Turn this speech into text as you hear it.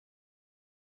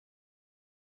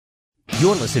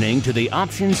You're listening to the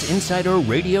Options Insider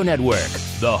Radio Network,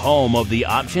 the home of the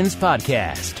Options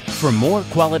Podcast. For more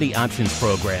quality options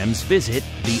programs, visit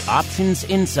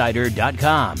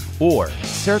theoptionsinsider.com or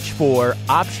search for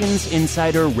Options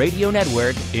Insider Radio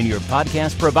Network in your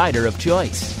podcast provider of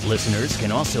choice. Listeners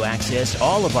can also access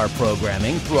all of our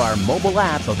programming through our mobile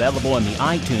app available in the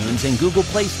iTunes and Google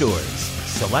Play stores.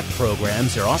 Select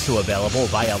programs are also available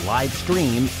via live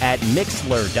stream at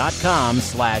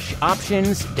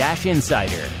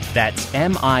mixlr.com/options-insider. That's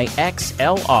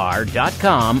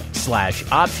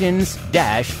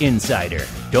mixlr.com/options-insider.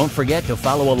 Don't forget to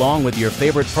follow along with your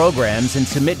favorite programs and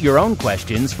submit your own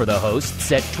questions for the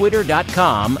hosts at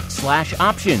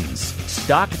twitter.com/options,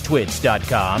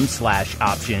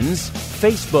 stocktwits.com/options,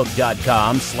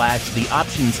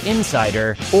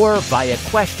 facebook.com/theoptionsinsider, or via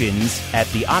questions at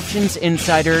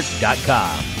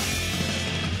theoptionsinsider.com.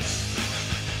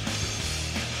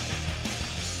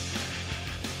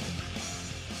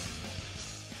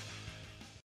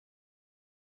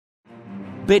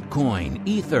 Bitcoin,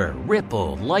 Ether,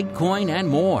 Ripple, Litecoin, and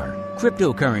more.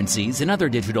 Cryptocurrencies and other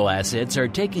digital assets are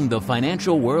taking the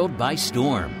financial world by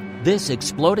storm. This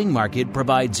exploding market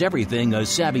provides everything a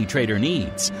savvy trader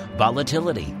needs: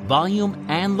 volatility, volume,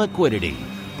 and liquidity.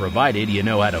 Provided you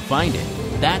know how to find it.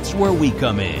 That's where we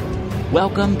come in.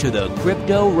 Welcome to the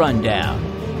Crypto Rundown.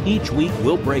 Each week,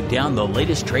 we'll break down the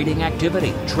latest trading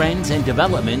activity, trends, and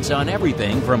developments on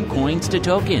everything from coins to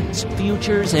tokens,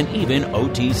 futures, and even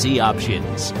OTC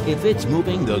options. If it's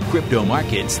moving the crypto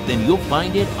markets, then you'll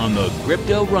find it on the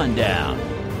Crypto Rundown.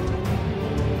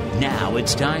 Now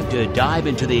it's time to dive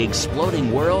into the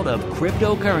exploding world of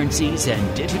cryptocurrencies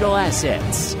and digital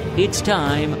assets. It's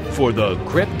time for the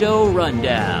Crypto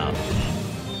Rundown.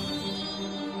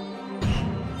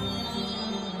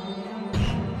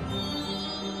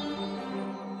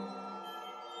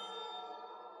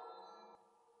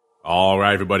 All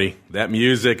right, everybody. That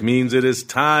music means it is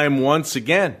time once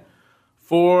again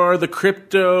for the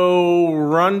Crypto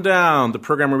Rundown, the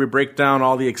program where we break down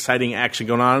all the exciting action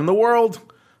going on in the world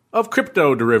of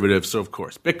crypto derivatives. So, of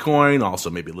course, Bitcoin, also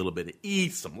maybe a little bit of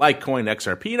ETH, some Litecoin,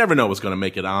 XRP. You never know what's going to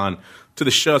make it on to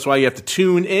the show. That's why you have to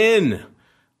tune in.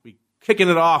 We kicking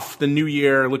it off the new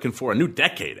year, looking for a new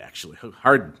decade, actually.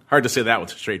 Hard to say that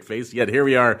with a straight face. Yet here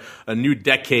we are, a new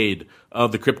decade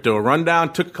of the Crypto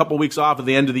Rundown. Took a couple weeks off at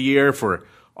the end of the year for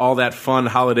all that fun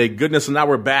holiday goodness, and now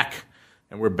we're back,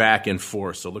 and we're back in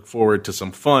force. So look forward to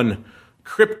some fun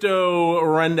crypto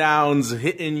rundowns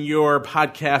hitting your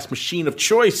podcast machine of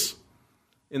choice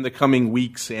in the coming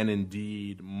weeks and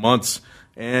indeed months.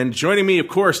 And joining me, of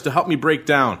course, to help me break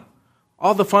down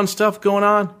all the fun stuff going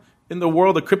on in the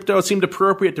world of crypto, it seemed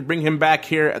appropriate to bring him back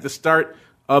here at the start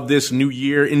of this new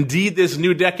year, indeed this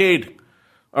new decade.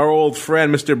 Our old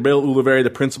friend, Mr. Bill ULIVIERI, the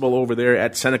principal over there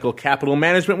at Cenacle Capital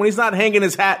Management, when he's not hanging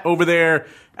his hat over there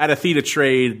at a Theta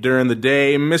Trade during the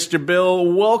day. Mr.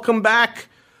 Bill, welcome back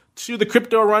to the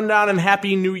Crypto Rundown, and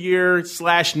Happy New Year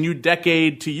 / new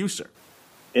decade to you, sir.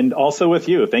 And also with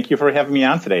you. Thank you for having me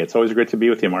on today. It's always great to be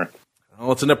with you, Mark.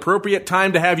 Well, it's an appropriate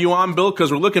time to have you on, Bill, because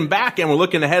we're looking back and we're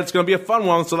looking ahead. It's going to be a fun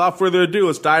one. So without further ado,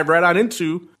 let's dive right on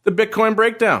into the Bitcoin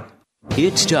breakdown.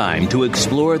 It's time to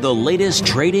explore the latest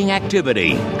trading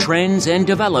activity, trends, and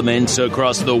developments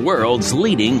across the world's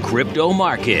leading crypto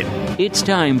market. It's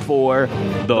time for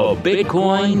the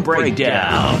Bitcoin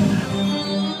Breakdown.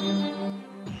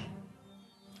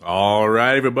 All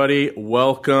right, everybody,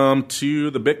 welcome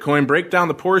to the Bitcoin Breakdown,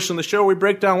 the portion of the show where we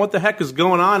break down what the heck is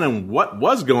going on and what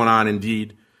was going on,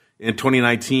 indeed, in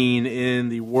 2019 in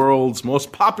the world's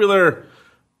most popular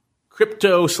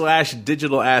crypto /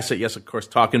 digital asset. Yes, of course,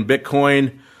 talking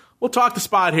Bitcoin. We'll talk the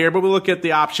spot here, but we'll look at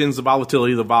the options, the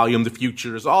volatility, the volume, the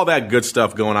futures, all that good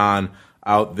stuff going on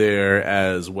out there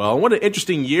as well. And what an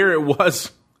interesting year it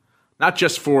was, not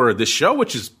just for this show,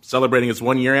 which is celebrating its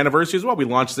 1-year anniversary as well. We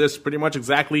launched this pretty much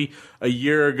exactly a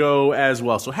year ago as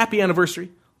well. So happy anniversary. A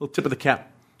little tip of the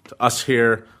cap to us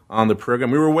here on the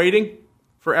program. We were waiting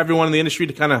for everyone in the industry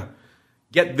to kind of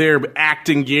get their act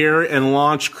in gear and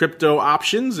launch crypto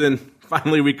options, and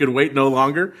finally we could wait no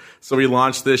longer. So we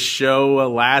launched this show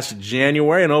last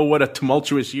January, and oh, what a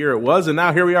tumultuous year it was. And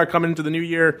now here we are coming into the new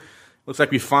year. Looks like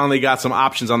we finally got some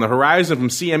options on the horizon from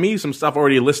CME, some stuff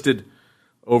already listed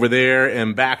over there,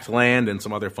 and backed land, and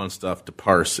some other fun stuff to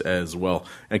parse as well.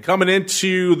 And coming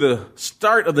into the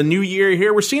start of the new year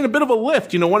here, we're seeing a bit of a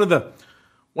lift. You know, one of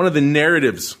the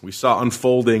narratives we saw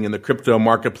unfolding in the crypto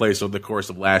marketplace over the course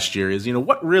of last year is, you know,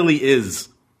 what really is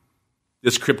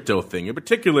this crypto thing, and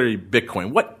particularly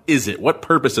Bitcoin? What is it? What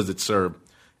purpose does it serve?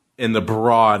 in the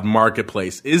broad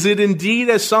marketplace. Is it indeed,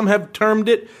 as some have termed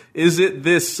it? Is it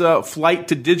this flight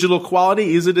to digital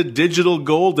quality? Is it a digital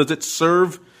gold? Does it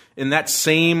serve in that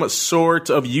same sort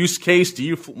of use case? Do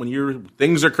you, when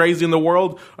things are crazy in the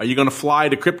world, are you going to fly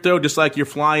to crypto just like you're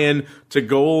flying to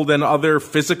gold and other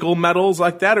physical metals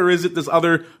like that? Or is it this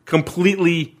other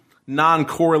completely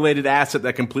non-correlated asset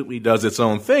that completely does its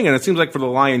own thing? And it seems like for the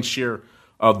lion's share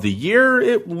of the year,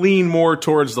 it leaned more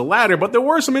towards the latter. But there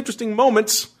were some interesting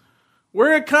moments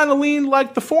where it kind of leaned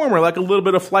like the former, like a little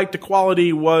bit of flight to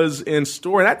quality was in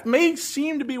store. And that may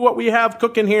seem to be what we have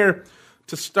cooking here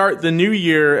to start the new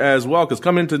year as well, because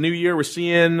coming into the new year, we're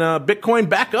seeing Bitcoin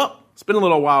back up. It's been a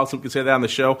little while since we could say that on the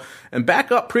show, and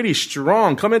back up pretty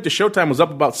strong. Coming into Showtime was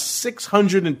up about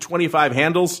 625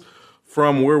 handles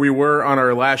from where we were on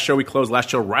our last show. We closed last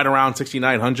show right around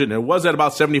 6,900, and it was at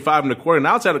about 75 and a quarter.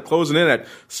 Now it's at closing in at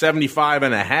 75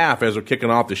 and a half as we're kicking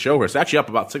off the show here. It's actually up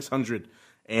about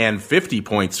 650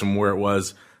 points from where it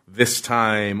was this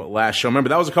time last show. Remember,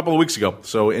 that was a couple of weeks ago,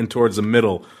 so in towards the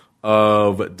middle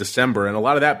of December. And a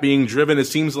lot of that being driven, it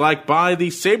seems like, by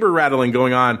the saber rattling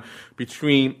going on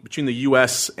between the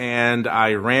U.S. and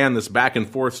Iran, this back and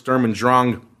forth Sturm und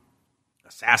Drang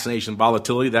assassination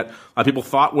volatility that a lot of people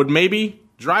thought would maybe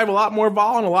drive a lot more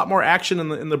vol and a lot more action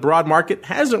in the broad market.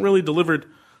 Hasn't really delivered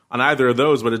on either of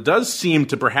those, but it does seem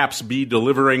to perhaps be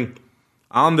delivering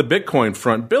on the Bitcoin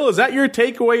front. Bill, is that your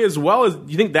takeaway as well?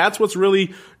 Do you think that's what's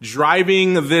really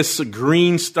driving this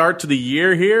green start to the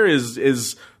year here?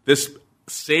 Is this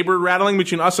saber rattling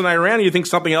between us and Iran, or do you think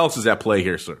something else is at play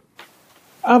here, sir?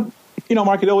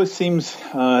 Mark, it always seems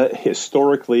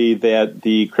historically that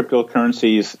the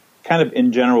cryptocurrencies kind of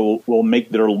in general will make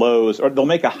their lows, or they'll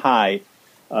make a high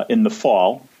in the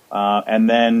fall, and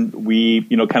then we,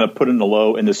 kind of put in the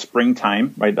low in the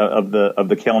springtime, right, of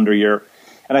the calendar year.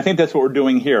 And I think that's what we're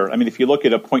doing here. I mean, if you look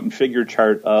at a point and figure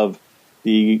chart of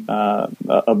the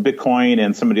of Bitcoin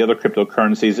and some of the other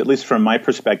cryptocurrencies, at least from my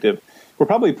perspective, we're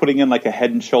probably putting in like a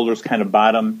head and shoulders kind of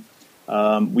bottom.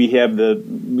 We have the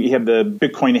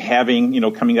Bitcoin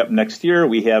halving, coming up next year.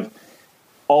 We have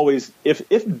always, if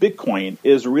Bitcoin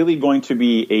is really going to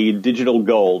be a digital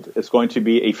gold, it's going to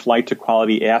be a flight to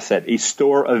quality asset, a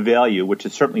store of value, which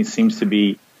it certainly seems to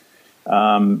be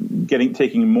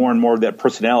taking more and more of that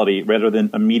personality rather than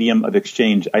a medium of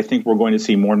exchange. I think we're going to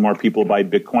see more and more people buy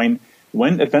Bitcoin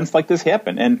when events like this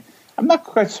happen. And I'm not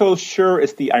quite so sure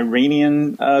it's the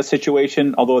Iranian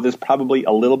situation, although there's probably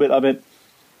a little bit of it.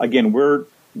 Again, we're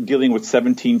dealing with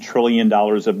 $17 trillion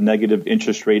of negative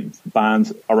interest rate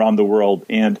bonds around the world,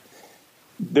 and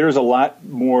there's a lot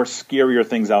more scarier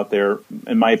things out there,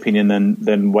 in my opinion,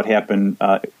 than what happened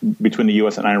between the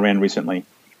U.S. and Iran recently.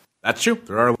 That's true.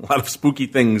 There are a lot of spooky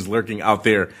things lurking out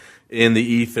there in the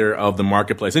ether of the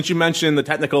marketplace. Since you mentioned the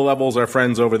technical levels, our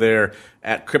friends over there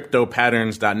at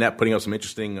cryptopatterns.net putting up some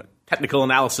interesting technical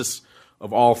analysis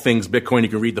of all things Bitcoin. You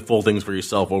can read the full things for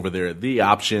yourself over there at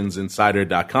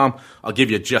theoptionsinsider.com. I'll give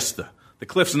you just the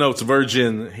Cliff's Notes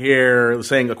version here,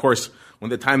 saying, of course, when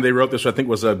the time they wrote this, I think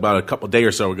was about a couple day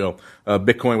or so ago,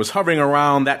 Bitcoin was hovering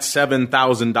around that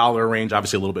 $7,000 range,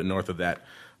 obviously a little bit north of that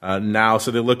now.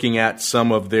 So they're looking at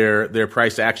some of their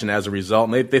price action as a result.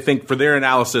 And they think for their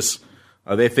analysis,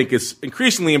 they think it's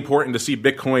increasingly important to see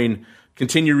Bitcoin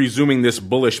continue resuming this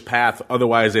bullish path.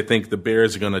 Otherwise, they think the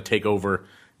bears are going to take over,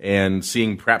 and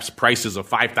seeing perhaps prices of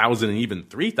 5,000 and even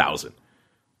 3,000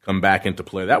 come back into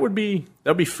play. That would be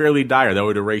fairly dire. That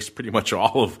would erase pretty much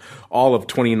all of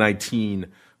 2019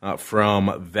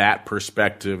 from that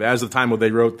perspective. As the time when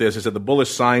they wrote this, they said the bullish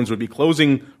signs would be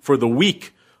closing for the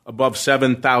week above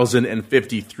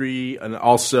 7,053, and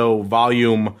also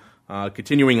volume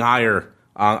continuing higher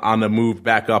on the move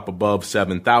back up above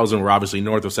 7,000. We're obviously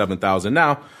north of 7,000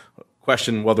 now.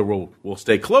 Question whether we'll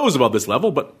stay close above this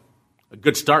level, but a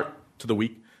good start to the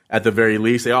week at the very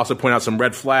least. They also point out some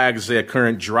red flags, say a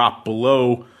current drop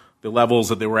below the levels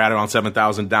that they were at around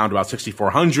 7,000 down to about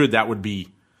 6,400. That would be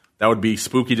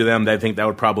spooky to them. They think that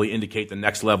would probably indicate the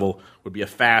next level would be a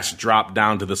fast drop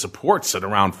down to the supports at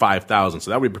around 5,000.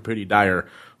 So that would be pretty dire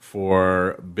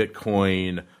for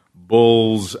Bitcoin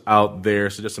bulls out there.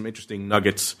 So just some interesting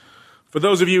nuggets for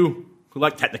those of you who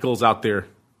like technicals out there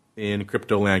in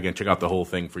crypto land. Again, check out the whole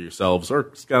thing for yourselves, or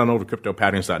just get on over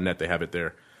cryptopatterns.net. They have it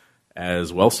there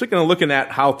as well. Speaking of looking at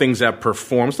how things have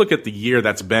performed, let's look at the year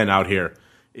that's been out here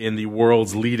in the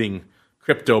world's leading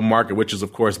crypto market, which is,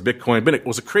 of course, Bitcoin. It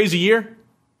was a crazy year,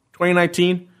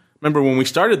 2019. Remember when we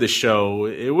started this show,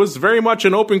 it was very much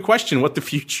an open question what the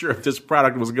future of this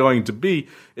product was going to be.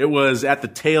 It was at the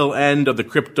tail end of the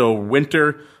crypto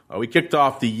winter. We kicked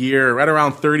off the year right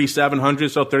around 3,700,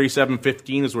 so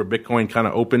 3,715 is where Bitcoin kind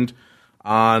of opened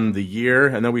on the year.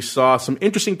 And then we saw some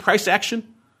interesting price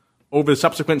action over the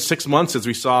subsequent 6 months as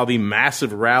we saw the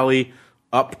massive rally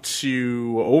up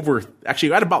to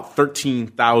at about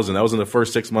 13,000. That was in the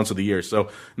first 6 months of the year. So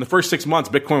in the first 6 months,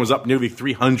 Bitcoin was up nearly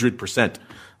 300%.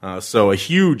 So a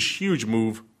huge, huge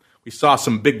move. We saw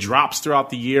some big drops throughout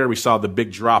the year. We saw the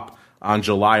big drop on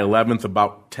July 11th,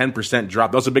 about 10%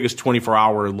 drop. That was the biggest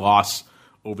 24-hour loss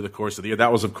over the course of the year.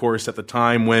 That was, of course, at the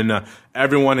time when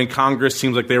everyone in Congress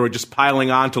seems like they were just piling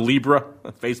on to Libra.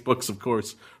 Facebook's, of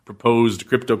course, proposed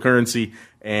cryptocurrency,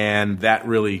 and that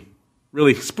really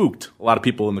spooked a lot of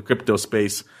people in the crypto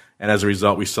space. And as a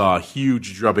result, we saw a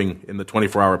huge drubbing in the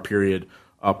 24-hour period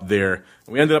up there.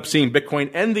 And we ended up seeing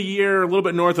Bitcoin end the year a little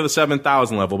bit north of the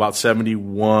 7,000 level, about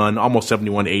 71, almost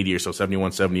 71.80 or so,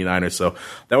 71.79 or so.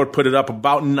 That would put it up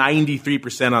about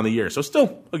 93% on the year. So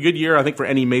still a good year, I think, for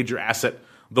any major asset.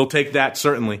 They'll take that,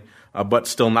 certainly, but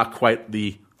still not quite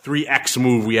the 3x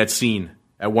move we had seen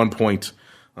at one point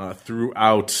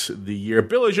throughout the year.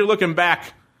 Bill, as you're looking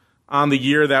back on the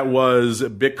year that was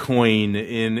Bitcoin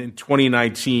in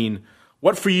 2019,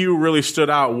 what for you really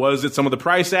stood out? Was it some of the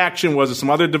price action? Was it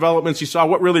some other developments you saw?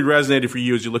 What really resonated for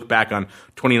you as you look back on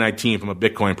 2019 from a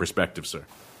Bitcoin perspective, sir?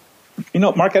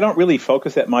 Mark, I don't really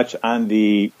focus that much on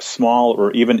the small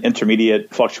or even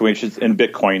intermediate fluctuations in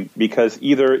Bitcoin because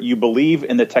either you believe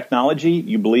in the technology,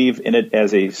 you believe in it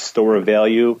as a store of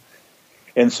value.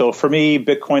 And so for me,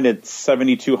 Bitcoin at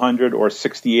 7,200 or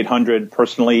 6,800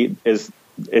 personally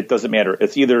it doesn't matter.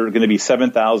 It's either going to be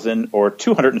 7,000 or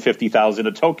 250,000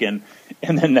 a token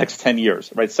in the next 10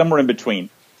 years, right? Somewhere in between.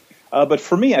 But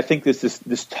for me, I think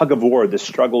this tug of war, this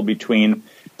struggle between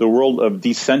the world of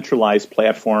decentralized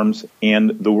platforms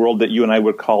and the world that you and I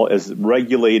would call as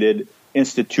regulated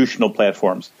institutional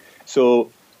platforms. So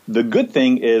the good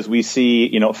thing is we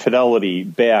see, Fidelity,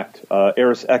 BAKKT,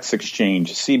 ErisX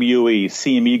Exchange, CBUE,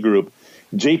 CME Group,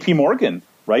 JP Morgan,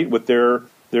 right, with their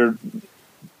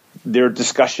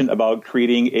discussion about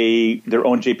creating their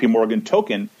own JP Morgan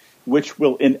token, which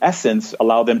will, in essence,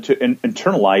 allow them to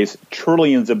internalize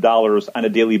trillions of dollars on a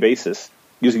daily basis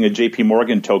using a JP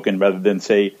Morgan token rather than,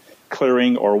 say,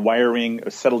 clearing or wiring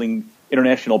or settling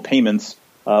international payments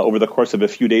over the course of a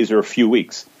few days or a few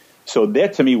weeks. So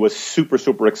that, to me, was super,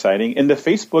 super exciting. And the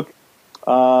Facebook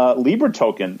Libra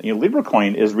token, Libra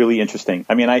coin, is really interesting.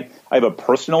 I mean, I have a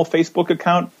personal Facebook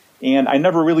account, and I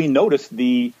never really noticed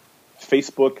the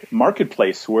Facebook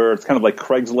marketplace where it's kind of like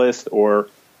Craigslist or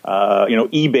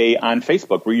eBay on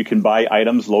Facebook, where you can buy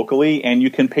items locally and you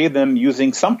can pay them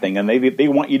using something, and they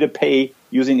want you to pay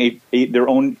using their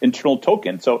own internal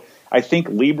token. So I think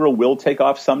Libra will take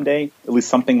off someday, at least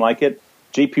something like it.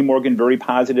 JP Morgan, very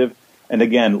positive. And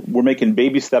again, we're making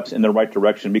baby steps in the right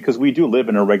direction because we do live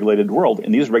in a regulated world,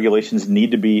 and these regulations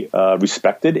need to be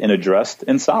respected and addressed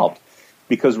and solved,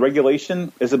 because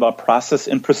regulation is about process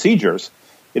and procedures.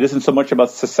 It isn't so much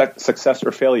about success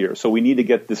or failure. So we need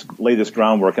to lay this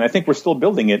groundwork. And I think we're still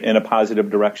building it in a positive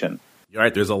direction. You're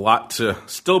right. There's a lot to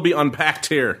still be unpacked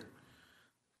here.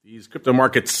 These crypto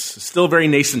markets still very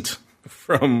nascent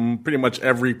from pretty much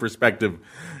every perspective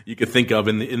you could think of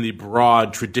in the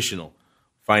broad traditional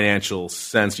financial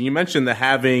sense. And you mentioned the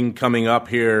halving coming up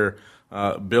here,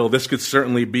 Bill. This could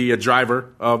certainly be a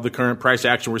driver of the current price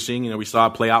action we're seeing. We saw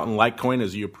it play out in Litecoin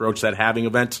as you approach that halving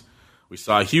event. We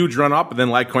saw a huge run up, and then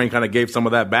Litecoin kind of gave some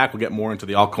of that back. We'll get more into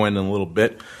the altcoin in a little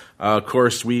bit. Of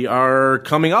course, we are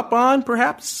coming up on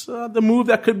perhaps the move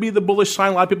that could be the bullish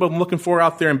sign a lot of people have been looking for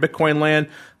out there in Bitcoin land,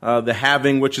 the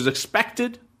halving, which is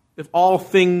expected, if all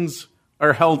things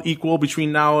are held equal,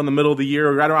 between now and the middle of the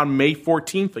year, right around May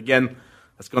 14th. Again,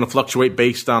 that's going to fluctuate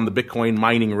based on the Bitcoin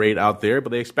mining rate out there,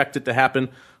 but they expect it to happen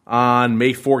on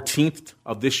May 14th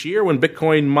of this year when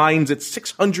Bitcoin mines its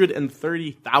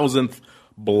 630,000th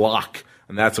block.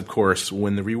 And that's, of course,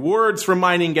 when the rewards for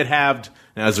mining get halved.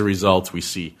 And as a result, we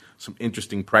see some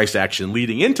interesting price action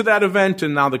leading into that event.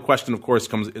 And now the question, of course,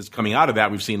 is coming out of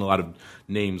that. We've seen a lot of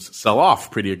names sell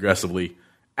off pretty aggressively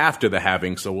after the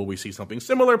halving. So will we see something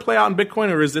similar play out in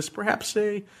Bitcoin, or is this perhaps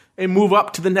a move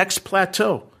up to the next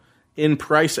plateau in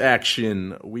price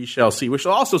action? We shall see. We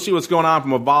shall also see what's going on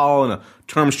from a vol and a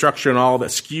term structure and all that,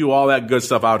 SKEW, all that good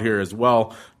stuff out here as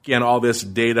well. Again, all this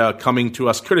data coming to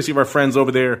us courtesy of our friends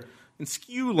over there in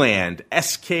SKEW land,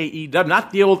 SKEW, not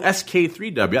the old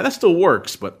SK3W. That still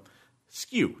works, but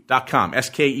SKEW.com,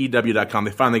 SKEW.com.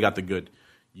 They finally got the good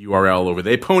URL over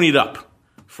there. They ponied up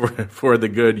for the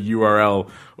good URL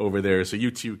over there, so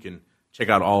you too can check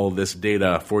out all of this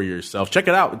data for yourself. Check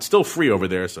it out. It's still free over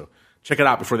there, so check it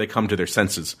out before they come to their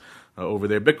senses over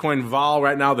there. Bitcoin vol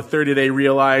right now, the 30-day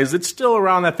realized, it's still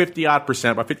around that 50-odd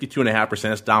percent, about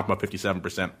 52.5%. It's down from about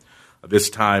 57% this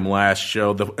time last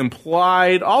show. The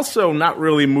implied also not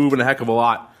really moving a heck of a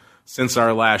lot since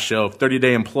our last show.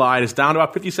 30-day implied is down to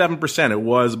about 57%. It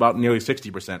was about nearly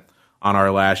 60% on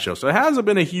our last show. So it hasn't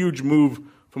been a huge move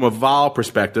from a vol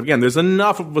perspective. Again, there's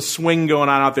enough of a swing going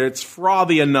on out there. It's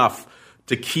frothy enough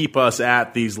to keep us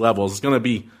at these levels. It's going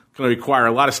to require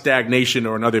a lot of stagnation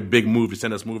or another big move to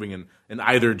send us moving in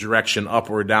either direction, up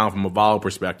or down from a vol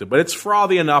perspective. But it's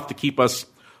frothy enough to keep us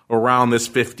around this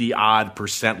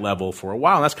 50-odd% level for a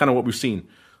while. And that's kind of what we've seen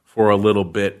for a little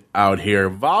bit out here.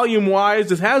 Volume-wise,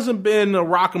 it hasn't been a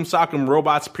rock'em sock'em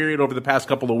robots period over the past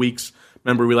couple of weeks.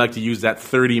 Remember, we like to use that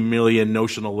 30 million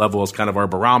notional level as kind of our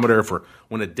barometer for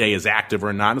when a day is active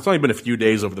or not. And it's only been a few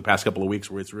days over the past couple of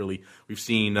weeks where we've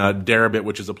seen Deribit,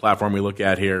 which is a platform we look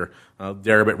at here,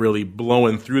 Deribit really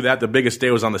blowing through that. The biggest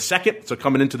day was on the 2nd, so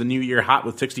coming into the new year hot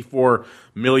with 64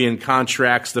 million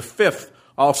contracts. The 5th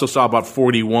also saw about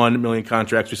 41 million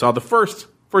contracts. We saw the first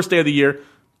day of the year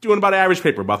doing about average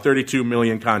paper, about 32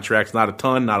 million contracts, not a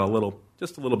ton, not a little,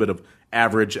 just a little bit of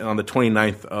average. And on the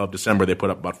 29th of December, they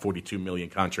put up about 42 million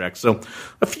contracts. So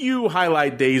a few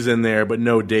highlight days in there, but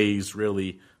no days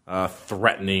really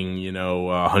threatening,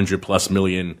 100-plus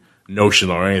million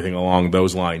notional or anything along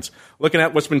those lines. Looking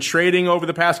at what's been trading over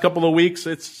the past couple of weeks,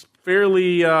 it's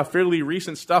fairly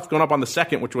recent stuff going up on the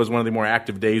 2nd, which was one of the more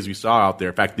active days we saw out there.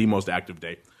 In fact, the most active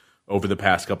day over the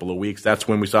past couple of weeks. That's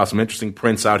when we saw some interesting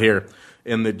prints out here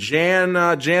in the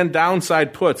Jan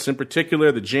downside puts, in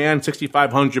particular the Jan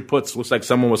 6500 puts. Looks like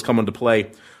someone was coming to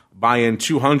play, buying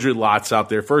 200 lots out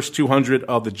there. First 200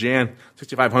 of the Jan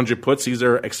 6500 puts. These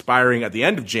are expiring at the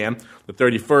end of Jan, the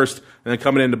 31st, and then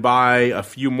coming in to buy a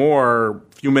few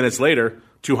minutes later,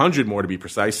 200 more to be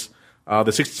precise.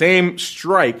 The same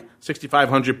strike,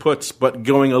 6500 puts, but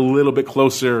going a little bit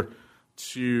closer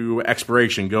to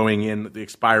expiration,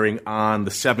 expiring on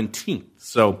the 17th.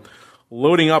 So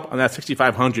loading up on that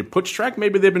 6500 put strike.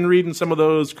 Maybe they've been reading some of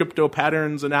those crypto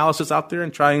patterns analysis out there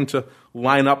and trying to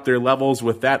line up their levels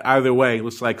with that. Either way,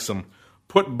 looks like some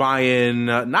put buy-in,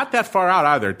 not that far out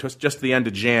either, just the end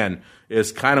of Jan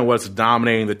is kind of what's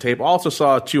dominating the tape. Also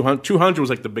saw 200 was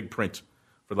like the big print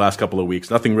for the last couple of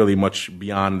weeks. Nothing really much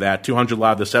beyond that. 200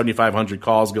 live, the 7500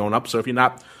 calls going up. So if you're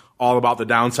not all about the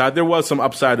downside, there was some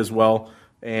upside as well.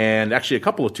 And actually a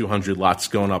couple of 200 lots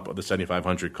going up of the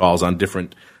 7500 calls on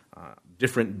different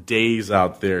days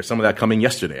out there. Some of that coming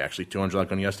yesterday, actually, 200 lot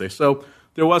coming yesterday. So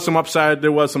there was some upside,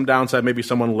 there was some downside, maybe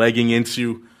someone legging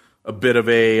into a bit of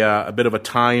a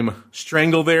time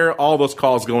strangle there. All those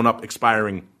calls going up,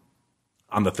 expiring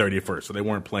on the 31st. So they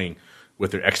weren't playing with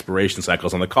their expiration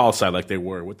cycles on the call side like they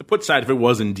were with the put side if it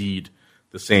was indeed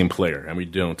the same player. And we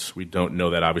don't know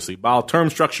that, obviously. Vol term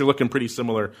structure looking pretty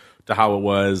similar to how it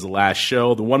was last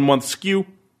show. The 1 month skew,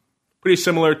 pretty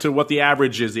similar to what the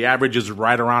average is. The average is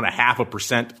right around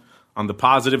 0.5% on the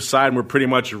positive side, and we're pretty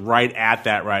much right at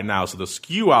that right now. So the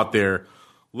skew out there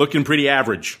looking pretty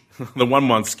average. The 1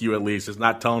 month skew, at least, is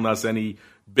not telling us any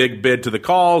big bid to the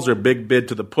calls or big bid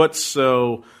to the puts.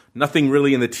 So nothing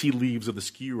really in the tea leaves of the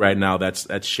skew right now that's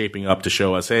shaping up to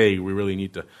show us, hey, we really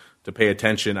need to pay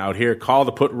attention out here. Call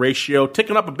to put ratio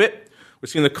ticking up a bit. We're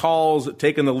seeing the calls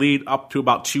taking the lead up to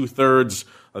about 2/3.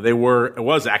 It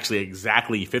was actually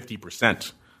exactly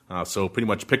 50%. So pretty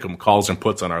much pick 'em calls and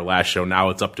puts on our last show. Now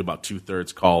it's up to about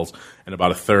 2/3 calls and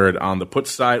about 1/3 on the put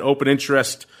side. Open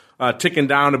interest ticking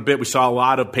down a bit. We saw a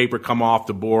lot of paper come off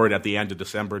the board at the end of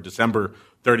December. December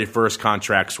 31st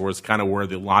contracts was kind of where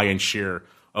the lion's share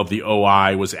of the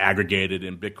OI was aggregated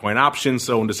in Bitcoin options.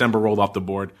 So when December rolled off the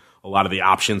board, a lot of the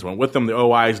options went with them. The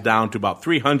OI is down to about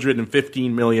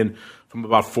 315 million from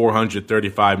about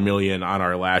 435 million on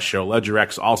our last show.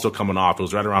 LedgerX also coming off. It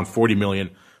was right around 40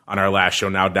 million on our last show,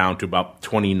 now down to about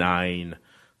 29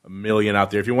 million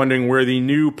out there. If you're wondering where the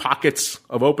new pockets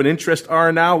of open interest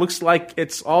are now, looks like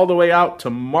it's all the way out to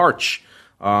March.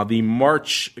 The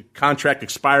March contract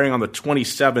expiring on the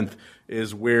 27th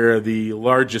is where the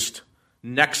largest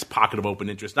next pocket of open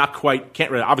interest,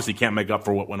 obviously can't make up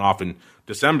for what went off in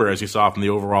December, as you saw from the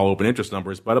overall open interest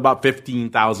numbers, but about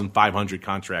 15,500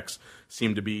 contracts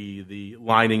seem to be the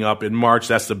lining up in March.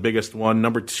 That's the biggest one.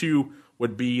 Number 2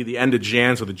 would be the end of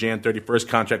Jan, so the Jan 31st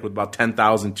contract with about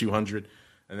 10,200.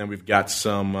 And then we've got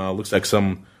some, looks like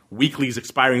some weeklies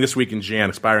expiring this week in Jan,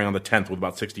 expiring on the 10th with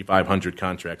about 6,500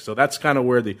 contracts. So that's kind of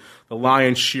where the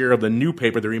lion's share of the new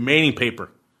paper, the remaining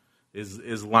paper,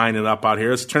 is lining up out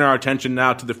here. Let's turn our attention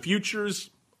now to the futures.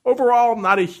 Overall,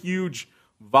 not a huge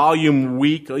volume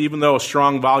week, even though a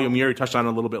strong volume year. We touched on it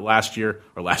a little bit last year,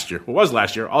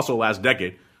 also last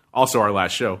decade, also our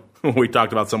last show. We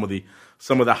talked about some of the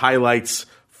highlights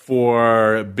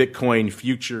for Bitcoin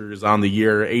futures on the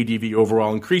year. ADV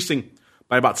overall increasing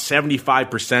by about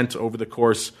 75% over the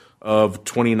course of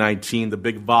 2019. The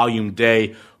big volume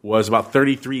day was about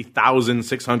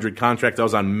 33,600 contracts. That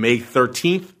was on May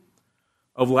 13th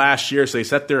of last year. So they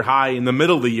set their high in the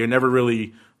middle of the year, never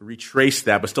really retraced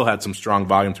that, but still had some strong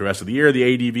volume through the rest of the year. The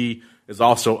ADV is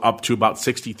also up to about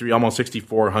 63, almost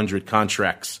 6,400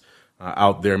 contracts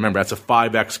out there. Remember, that's a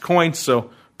 5X coin,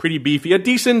 so pretty beefy. A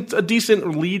decent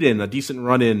lead-in, a decent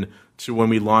run-in to when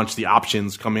we launch the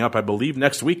options coming up, I believe,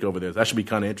 next week over there. That should be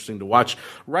kind of interesting to watch.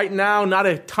 Right now, not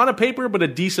a ton of paper, but a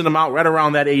decent amount right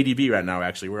around that ADV right now,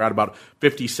 actually. We're at about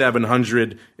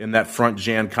 5,700 in that front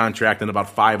Jan contract and about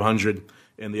 500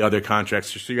 in the other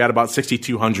contracts. So you're at about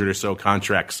 6,200 or so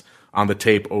contracts on the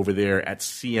tape over there at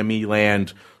CME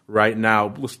land right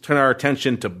now. Let's turn our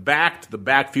attention to BAKKT, the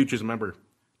BAKKT futures. Remember,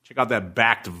 check out that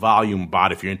BAKKT volume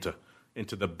bot if you're into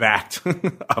the BAKKT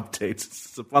updates.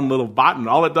 It's a fun little bot, and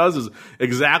all it does is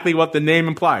exactly what the name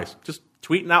implies. Just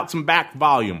tweeting out some BAKKT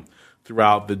volume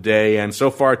throughout the day. And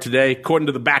so far today, according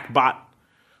to the BAKKT bot,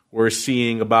 we're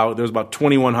seeing there's about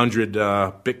 2,100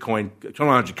 Bitcoin,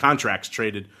 2,100 contracts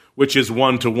traded, which is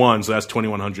 1-to-1, so that's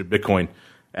 2,100 Bitcoin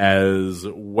as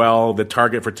well. The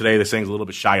target for today, they're saying, is a little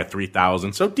bit shy of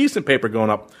 3,000. So decent paper going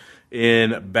up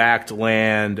in BAKKT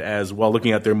land as well.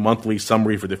 Looking at their monthly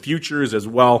summary for the futures as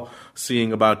well,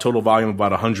 seeing about total volume of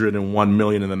about 101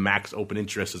 million, and the max open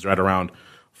interest is right around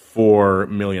 4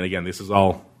 million. Again, this is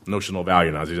all notional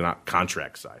value now. These are not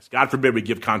contract size. God forbid we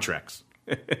give contracts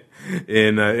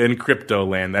in crypto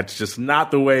land. That's just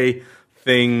not the way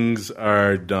things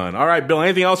are done. All right, Bill,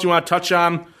 anything else you want to touch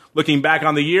on looking back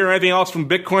on the year? Anything else from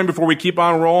Bitcoin before we keep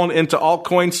on rolling into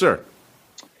altcoins, sir?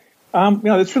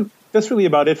 That's really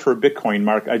about it for Bitcoin,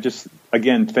 Mark. I just,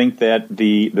 again, think that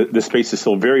the space is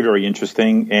still very, very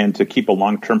interesting, and to keep a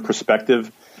long-term perspective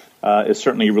is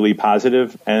certainly really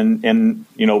positive. And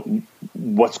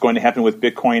what's going to happen with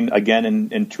Bitcoin again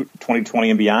in 2020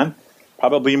 and beyond?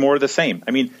 Probably more of the same.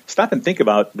 I mean, stop and think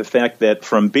about the fact that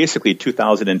from basically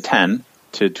 2010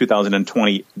 to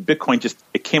 2020, Bitcoin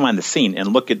it came on the scene,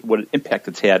 and look at what impact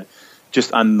it's had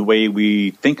just on the way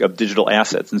we think of digital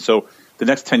assets. And so the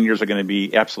next 10 years are going to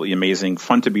be absolutely amazing,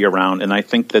 fun to be around. And I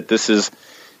think that this is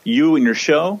you and your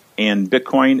show and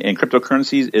Bitcoin and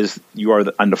cryptocurrencies you are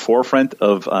on the forefront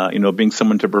of, being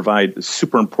someone to provide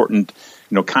super important,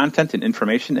 content and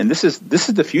information. And this is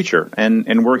the future,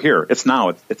 and we're here. It's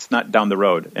now. It's not down the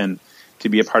road. And to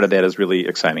be a part of that is really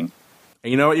exciting. And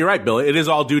you know what? You're right, Bill. It is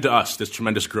all due to us, this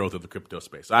tremendous growth of the crypto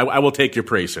space. I will take your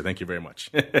praise, sir. Thank you very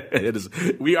much.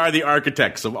 We are the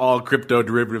architects of all crypto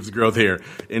derivatives growth here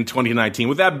in 2019.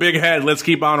 With that big head, let's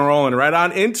keep on rolling right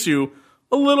on into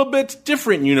a little bit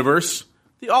different universe,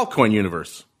 the altcoin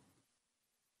universe.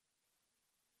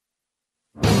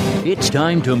 It's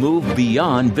time to move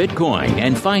beyond Bitcoin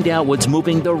and find out what's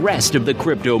moving the rest of the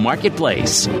crypto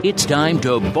marketplace. It's time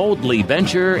to boldly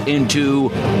venture into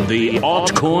the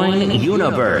altcoin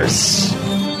universe.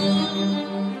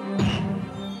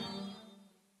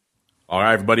 All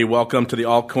right, everybody, welcome to the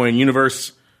altcoin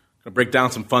universe. I'm going to break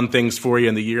down some fun things for you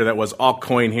in the year that was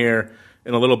altcoin here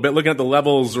in a little bit. Looking at the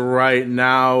levels right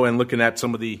now and looking at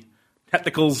some of the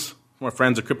technicals from our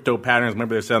friends at Crypto Patterns.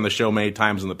 Remember, they've said on the show many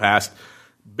times in the past,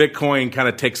 Bitcoin kind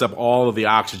of takes up all of the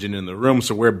oxygen in the room,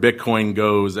 so where Bitcoin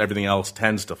goes, everything else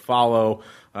tends to follow.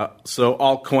 So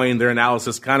altcoin, their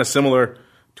analysis, kind of similar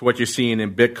to what you're seeing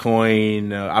in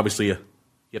Bitcoin. Obviously, you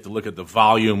have to look at the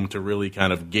volume to really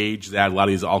kind of gauge that. A lot of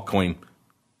these altcoin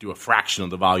do a fraction of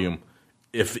the volume,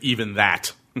 if even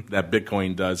that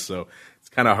Bitcoin does. So it's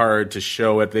kind of hard to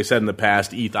show it. They said in the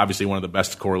past, ETH, obviously one of the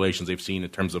best correlations they've seen in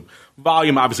terms of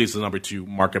volume. Obviously, it's the number 2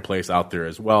 marketplace out there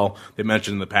as well. They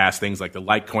mentioned in the past things like the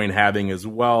Litecoin halving as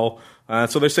well.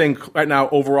 So they're saying right now,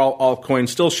 overall, altcoin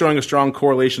still showing a strong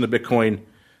correlation to Bitcoin,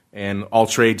 and all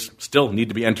trades still need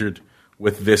to be entered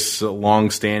with this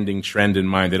long-standing trend in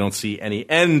mind. They don't see any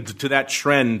end to that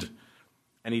trend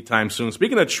anytime soon.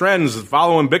 Speaking of trends,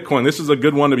 following Bitcoin, this is a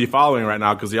good one to be following right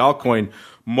now because the altcoin,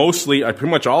 mostly, pretty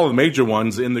much all of the major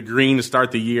ones in the green to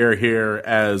start the year here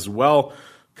as well.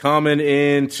 Coming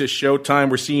into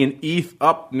showtime, we're seeing ETH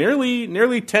up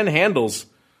nearly 10 handles.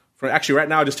 Actually, right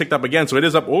now it just ticked up again, so it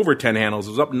is up over 10 handles.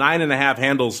 It was up 9.5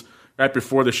 handles right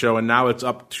before the show, and now it's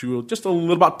up to just a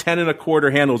little about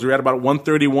 10.25 handles. We're at about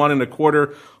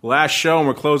 131.25 last show, and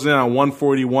we're closing in on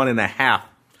 141.5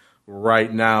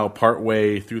 right now,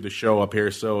 partway through the show up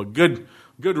here. So a good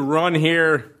run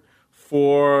here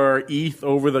for ETH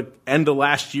over the end of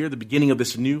last year, the beginning of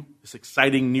this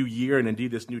exciting new year, and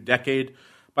indeed this new decade.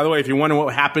 By the way, if you're wondering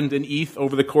what happened in ETH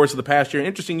over the course of the past year,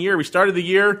 interesting year. We started the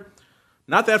year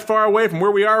not that far away from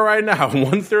where we are right now.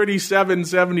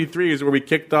 137.73 is where we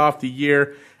kicked off the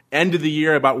year. End of the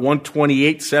year about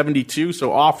 128.72,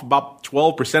 so off about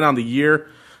 12% on the year.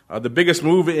 The biggest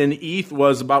move in ETH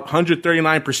was about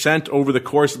 139% over the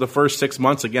course of the first 6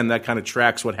 months. Again, that kind of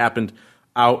tracks what happened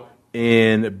out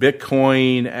in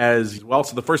Bitcoin as well.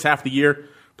 So the first half of the year,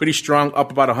 pretty strong,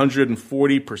 up about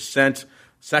 140%.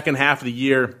 Second half of the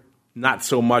year, not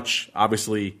so much,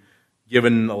 obviously,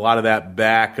 given a lot of that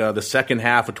back. The second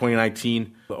half of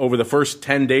 2019, over the first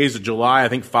 10 days of July, I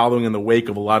think following in the wake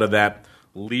of a lot of that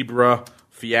Libra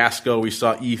fiasco, we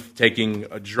saw ETH taking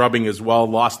a drubbing as well,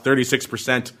 lost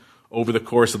 36% over the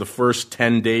course of the first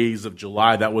 10 days of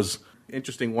July. That was an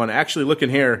interesting one. Actually, looking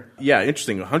here, yeah,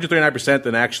 interesting, 139%,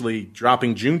 then actually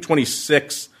dropping June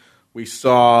 26th, we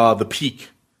saw the peak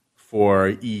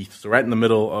for ETH, so right in the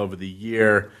middle of the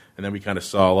year, and then we kind of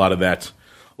saw a lot of that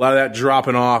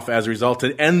dropping off as a result.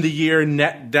 And end the year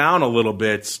net down a little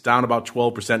bit, down about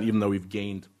 12%, even though we've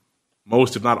gained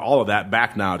most, if not all of that,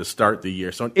 back now to start the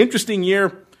year. So an interesting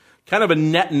year, kind of a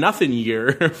net nothing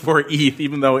year for ETH,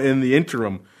 even though in the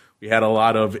interim we had a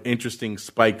lot of interesting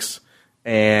spikes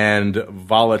and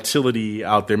volatility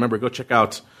out there. Remember, go check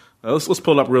out, let's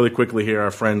pull it up really quickly here,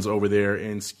 our friends over there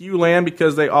in SKEW land,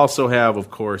 because they also have, of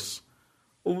course,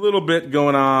 a little bit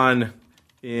going on.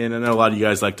 And I know a lot of you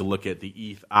guys like to look at the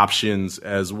ETH options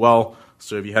as well.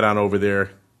 So if you head on over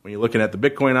there, when you're looking at the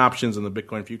Bitcoin options and the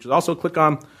Bitcoin futures, also click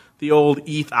on the old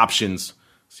ETH options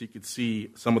so you can see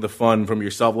some of the fun from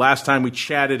yourself. Last time we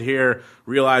chatted here,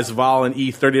 realized vol and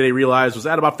ETH 30-day realized was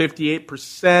at about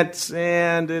 58%,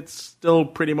 and it's still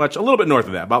pretty much a little bit north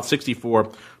of that, about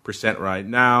 64% right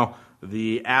now.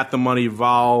 The at-the-money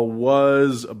vol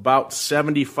was about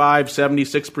 75,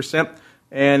 76%.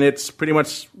 And it's pretty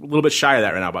much a little bit shy of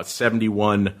that right now, about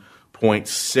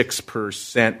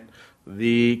 71.6%.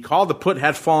 The call to put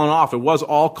had fallen off. It was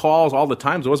all calls all the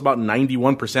time. So it was about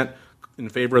 91% in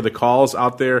favor of the calls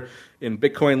out there in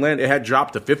Bitcoin land. It had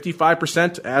dropped to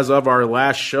 55% as of our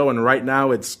last show, and right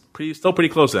now it's still pretty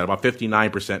close to that, about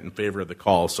 59% in favor of the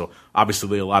calls. So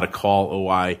obviously a lot of call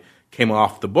OI came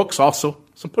off the books. Also,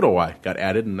 some put OI got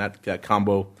added, and that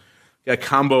combo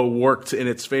worked in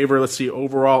its favor. Let's see,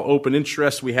 overall open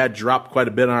interest, we had dropped quite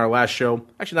a bit on our last show.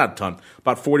 Actually, not a ton.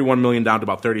 About 41 million down to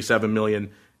about 37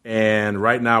 million. And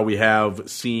right now we have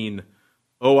seen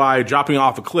OI dropping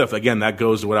off a cliff. Again, that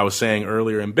goes to what I was saying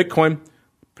earlier in Bitcoin.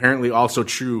 Apparently also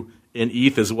true in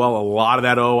ETH as well. A lot of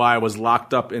that OI was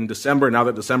locked up in December. Now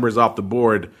that December is off the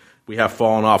board, we have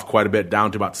fallen off quite a bit,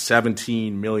 down to about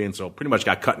 17 million. So pretty much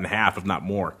got cut in half, if not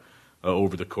more,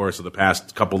 over the course of the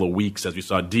past couple of weeks as we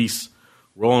saw DECE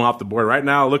rolling off the board. Right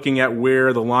now, looking at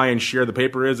where the lion's share of the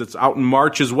paper is, it's out in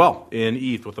March as well in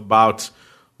ETH with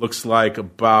looks like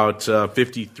about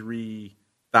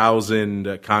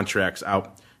 53,000 contracts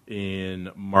out in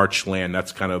March land.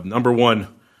 That's kind of number one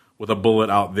with a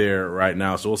bullet out there right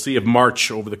now. So we'll see if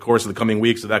March, over the course of the coming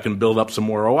weeks, if that can build up some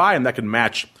more OI and that can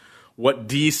match what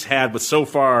DECE had, but so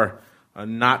far,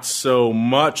 not so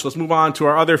much. Let's move on to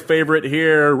our other favorite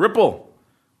here, Ripple.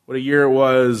 What a year it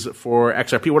was for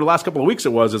XRP. What the last couple of weeks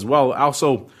it was as well.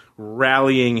 Also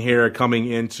rallying here coming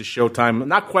into showtime.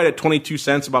 Not quite at 22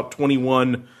 cents, about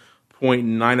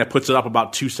 21.9. That puts it up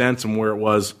about 2 cents from where it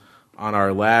was on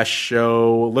our last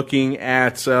show. Looking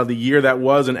at the year that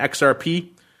was in XRP,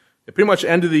 it pretty much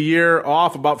ended the year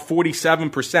off about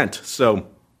 47%. So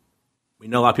we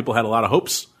know a lot of people had a lot of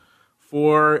hopes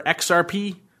for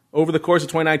XRP over the course of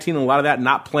 2019, and a lot of that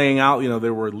not playing out. You know,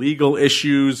 there were legal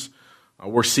issues.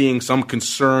 We're seeing some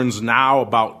concerns now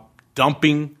about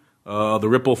dumping. The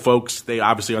Ripple folks, they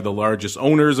obviously are the largest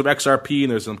owners of XRP,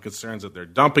 and there's some concerns that they're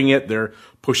dumping it. They're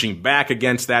pushing back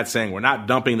against that, saying we're not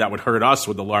dumping. That would hurt us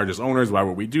with the largest owners. Why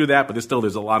would we do that? But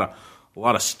there's a lot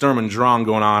of sturm and drang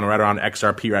going on right around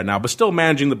XRP right now, but still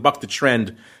managing to buck the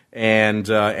trend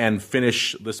and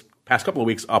finish this past couple of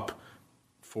weeks up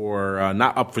for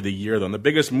not up for the year though. And the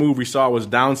biggest move we saw was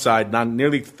downside,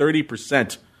 nearly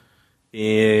 30%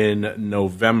 in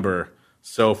November.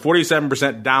 So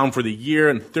 47% down for the year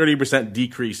and 30%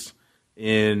 decrease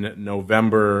in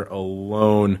November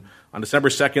alone. On December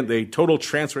 2nd, the total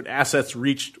transferred assets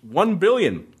reached $1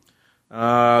 billion.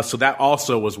 So that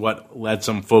also was what led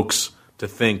some folks to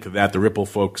think that the Ripple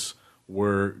folks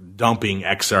were dumping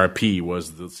XRP,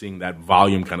 was seeing that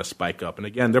volume kind of spike up. And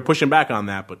again, they're pushing back on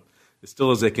that, but it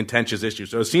still is a contentious issue.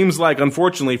 So it seems like,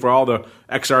 unfortunately, for all the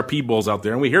XRP bulls out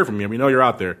there, and we hear from you, we know you're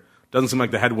out there, doesn't seem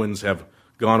like the headwinds have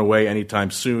gone away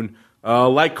anytime soon.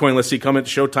 Litecoin, let's see, coming to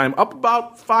showtime, up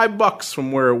about $5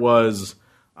 from where it was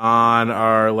on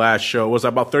our last show. It was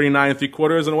about 39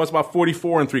 3/4, and it was about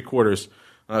 44 3/4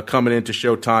 coming into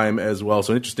showtime as well.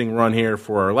 So an interesting run here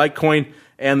for our Litecoin.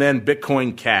 And then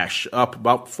Bitcoin Cash up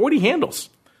about 40 handles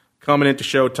coming into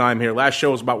showtime here. Last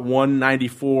show was about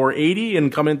 $194.80,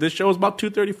 and coming into this show is about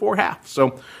 $234.50.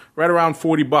 So right around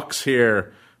 $40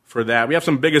 here for that. We have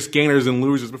some biggest gainers and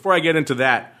losers. Before I get into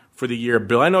that for the year,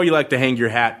 Bill, I know you like to hang your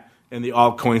hat in the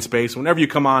altcoin space. Whenever you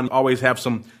come on, always have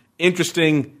some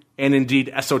interesting and indeed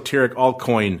esoteric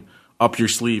altcoin up your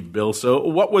sleeve, Bill. So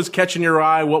what was catching your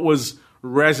eye? What was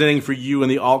resonating for you in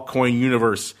the altcoin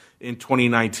universe in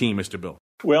 2019, Mr. Bill?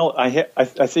 Well, I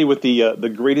say with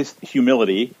the greatest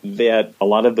humility that a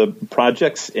lot of the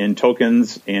projects and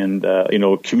tokens and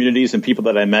communities and people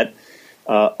that I met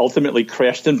ultimately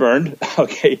crashed and burned.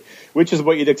 Okay, which is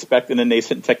what you'd expect in a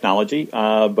nascent technology.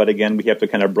 But again, we have to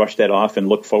kind of brush that off and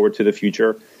look forward to the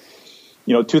future.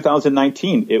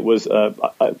 2019, it was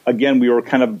again we were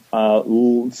kind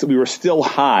of we were still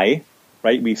high.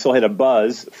 Right, we still had a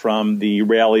buzz from the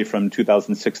rally from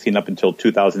 2016 up until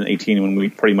 2018 when we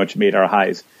pretty much made our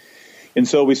highs. And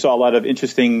so we saw a lot of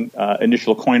interesting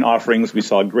initial coin offerings. We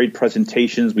saw great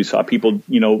presentations. We saw people,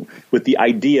 with the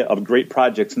idea of great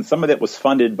projects. And some of that was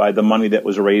funded by the money that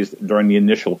was raised during the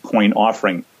initial coin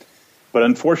offering. But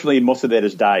unfortunately, most of that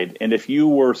has died. And if you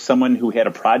were someone who had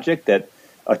a project that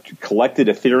collected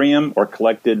Ethereum or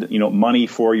collected, money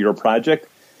for your project,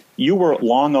 you were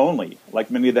long only,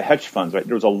 like many of the hedge funds, right?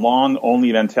 There was a long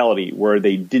only mentality where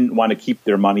they didn't want to keep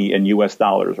their money in U.S.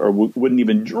 dollars or wouldn't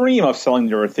even dream of selling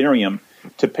their Ethereum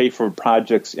to pay for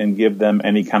projects and give them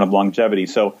any kind of longevity.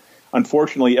 So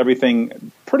unfortunately,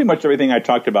 pretty much everything I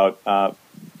talked about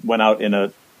went out in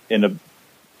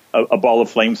a ball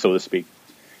of flames, so to speak.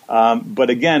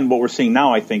 But again, what we're seeing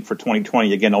now, I think, for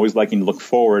 2020, again, always liking to look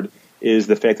forward, is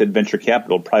the fact that venture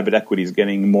capital, private equity, is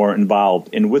getting more involved.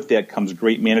 And with that comes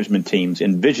great management teams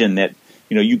and vision that,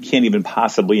 you can't even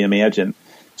possibly imagine.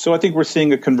 So I think we're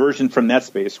seeing a conversion from that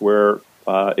space where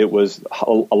it was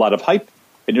a lot of hype,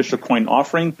 initial coin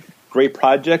offering, great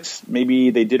projects.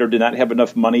 Maybe they did or did not have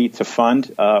enough money to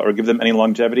fund or give them any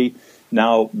longevity.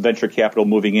 Now venture capital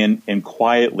moving in and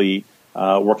quietly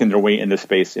working their way in this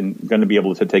space and going to be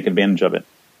able to take advantage of it.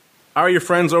 How are your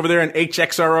friends over there in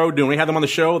HXRO doing? We had them on the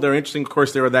show. They're interesting. Of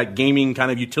course, they were that gaming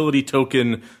kind of utility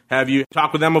token. Have you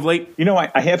talked with them of late?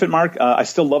 I haven't, Mark. I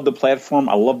still love the platform.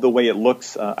 I love the way it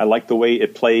looks. I like the way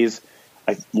it plays.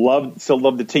 I still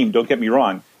love the team. Don't get me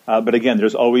wrong. But again,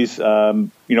 there's always,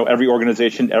 every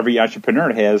organization, every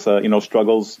entrepreneur has,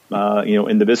 struggles,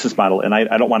 in the business model. And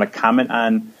I don't want to comment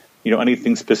on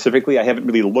anything specifically. I haven't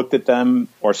really looked at them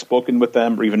or spoken with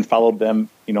them or even followed them,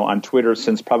 on Twitter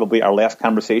since probably our last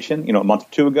conversation, a month or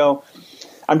two ago.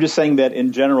 I'm just saying that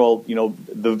in general,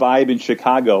 the vibe in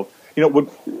Chicago,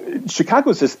 Chicago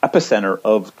is this epicenter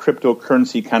of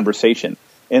cryptocurrency conversation.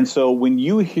 And so when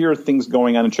you hear things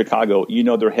going on in Chicago,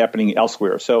 they're happening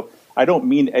elsewhere. So I don't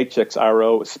mean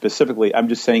HXRO specifically. I'm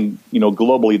just saying,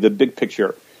 globally, the big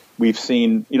picture. We've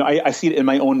seen, I see it in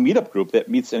my own meetup group that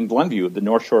meets in Glenview, the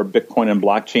North Shore Bitcoin and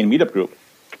Blockchain meetup group.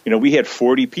 We had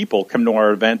 40 people come to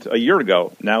our event a year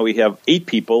ago. Now we have 8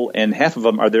 people, and half of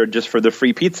them are there just for the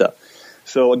free pizza.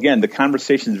 So again, the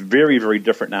conversation is very, very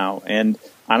different now. And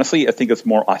honestly, I think it's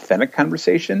more authentic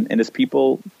conversation, and it's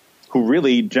people who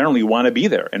really generally want to be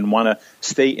there and want to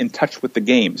stay in touch with the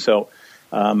game. So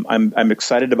I'm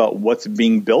excited about what's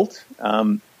being built.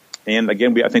 And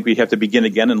again, I think we have to begin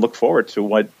again and look forward to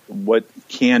what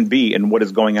can be and what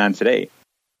is going on today.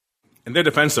 In their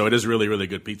defense, though, it is really, really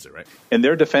good pizza, right? In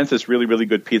their defense, it's really, really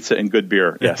good pizza and good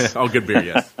beer, yes. Oh, good beer,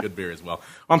 yes. Good beer as well.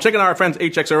 I'm checking out our friends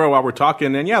HXRO while we're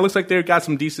talking, and yeah, it looks like they've got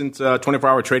some decent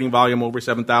 24-hour trading volume, over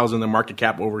 7,000, their market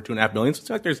cap over $2.5 billion. So it's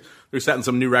like they're setting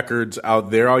some new records out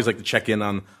there. I always like to check in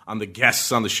on the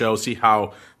guests on the show, see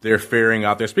how they're faring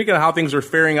out there. Speaking of how things are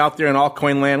faring out there in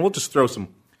altcoin land, we'll just throw some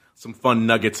fun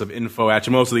nuggets of info at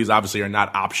you. Most of these obviously are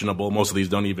not optionable. Most of these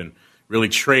don't even really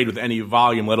trade with any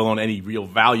volume, let alone any real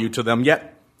value to them.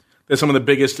 Yet, they're some of the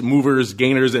biggest movers,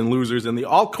 gainers, and losers in the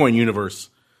altcoin universe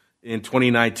in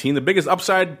 2019. The biggest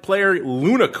upside player,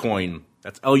 LunaCoin.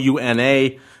 That's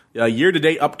Luna.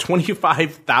 Year-to-date, up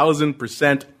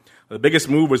 25,000%. The biggest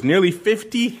move was nearly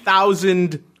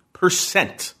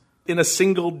 50,000% in a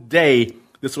single day.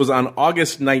 This was on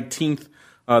August 19th.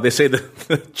 They say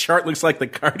the chart looks like the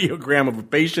cardiogram of a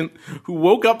patient who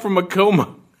woke up from a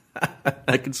coma.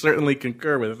 I can certainly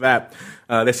concur with that.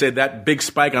 They say that big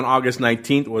spike on August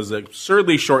 19th was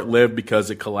absurdly short-lived because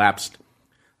it collapsed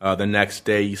the next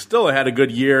day. He still had a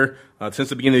good year. Since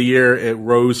the beginning of the year, it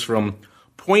rose from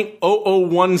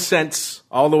 0.001 cents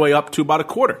all the way up to about a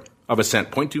quarter of a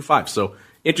cent, 0.25. So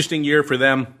interesting year for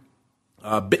them.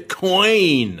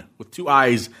 Bitcoin with 2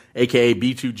 I's, a.k.a.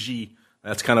 B2G.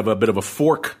 That's kind of a bit of a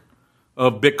fork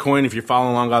of Bitcoin. If you're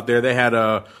following along out there, they had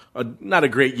a not a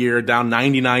great year, down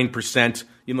 99%.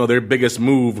 Their biggest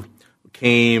move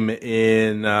came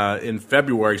in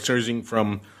February, surging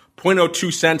from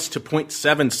 0.02 cents to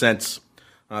 0.7 cents.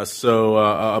 So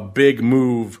a big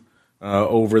move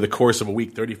over the course of a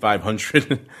week,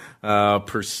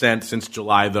 3,500% since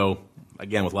July, though.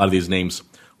 Again, with a lot of these names,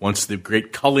 once the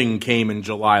great culling came in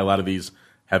July, a lot of these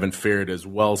haven't fared as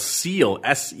well. SEAL,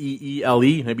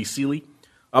 S-E-E-L-E, maybe Sealy,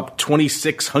 up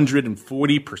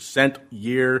 2,640%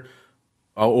 year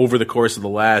over the course of the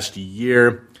last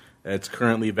year. It's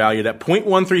currently valued at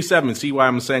 0.137. See why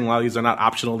I'm saying a lot of these are not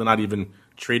optional. They're not even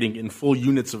trading in full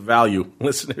units of value.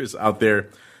 Listeners out there,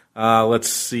 let's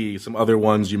see some other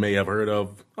ones you may have heard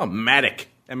of. Matic,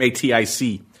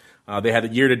 M-A-T-I-C. They had a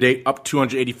year-to-date up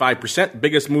 285%.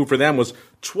 Biggest move for them was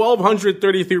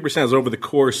 1,233% over the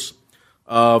course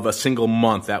of a single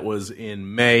month. That was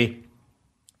in May.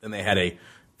 Then they had a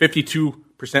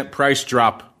 52% price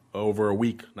drop over a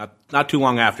week, not too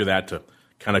long after that, to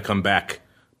kind of come back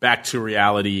to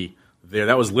reality there.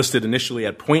 That was listed initially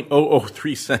at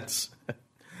 0.003 cents.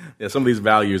 Yeah, some of these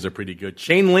values are pretty good.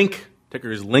 Chainlink,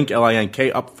 ticker is Link,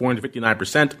 L-I-N-K, up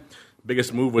 459%.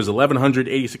 Biggest move was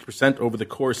 1,186% over the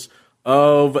course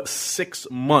of 6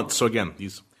 months. So again,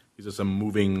 these are some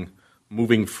moving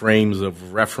frames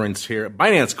of reference here.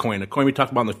 Binance Coin, a coin we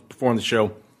talked about before on the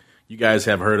show, you guys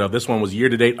have heard of. This one was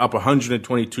year-to-date up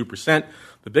 122%.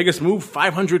 The biggest move,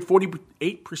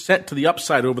 548% to the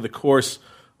upside over the course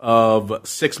of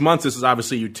 6 months. This is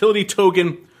obviously a utility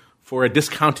token for a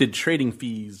discounted trading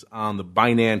fees on the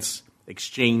Binance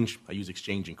exchange. I use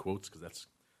exchange in quotes because that's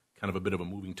kind of a bit of a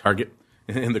moving target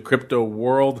in the crypto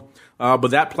world.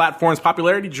 But that platform's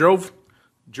popularity drove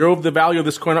the value of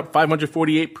this coin up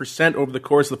 548% over the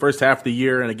course of the first half of the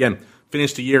year. And again,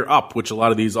 finished the year up, which a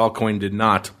lot of these altcoin did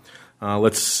not.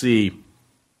 Let's see.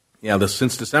 Yeah,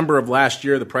 since December of last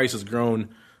year, the price has grown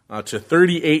to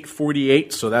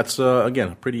 $38.48. So that's, again,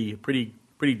 a pretty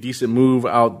decent move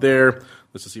out there.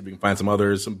 Let's just see if we can find some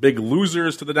others. Some big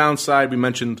losers to the downside. We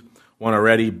mentioned one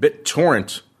already.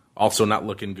 BitTorrent, also not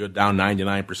looking good, down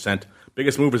 99%.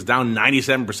 Biggest move is down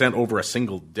 97% over a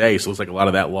single day. So it looks like a lot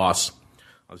of that loss.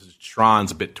 This is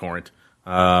Tron's BitTorrent.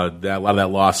 A lot of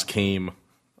that loss came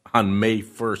on May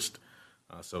 1st.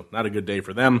 So not a good day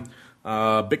for them.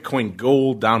 Bitcoin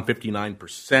Gold down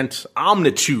 59%.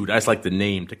 Omnitude, I just like the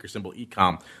name, ticker symbol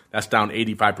ECOM. That's down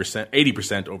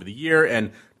 80% over the year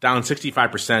and down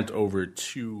 65% over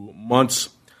 2 months.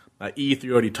 ETH,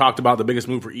 we already talked about. The biggest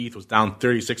move for ETH was down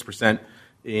 36%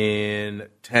 in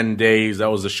 10 days.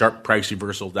 That was a sharp price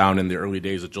reversal down in the early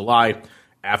days of July.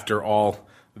 After all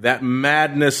that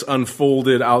madness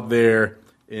unfolded out there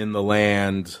in the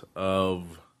land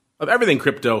of everything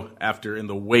crypto, in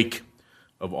the wake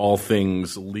of all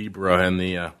things Libra and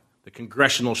the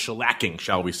congressional shellacking,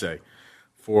 shall we say,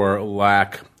 for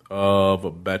lack of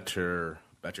a better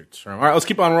term. All right, let's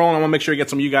keep on rolling. I want to make sure we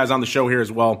get some of you guys on the show here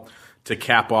as well to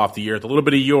cap off the year with a little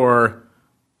bit of your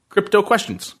crypto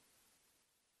questions.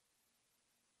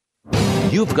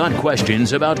 You've got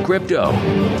questions about crypto.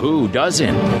 Who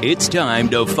doesn't? It's time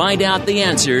to find out the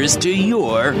answers to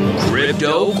your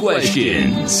crypto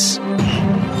questions.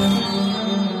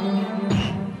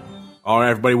 All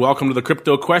right, everybody, welcome to the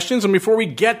Crypto Questions. And before we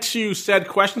get to said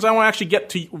questions, I want to actually get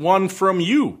to one from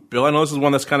you, Bill. I know this is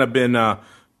one that's kind of been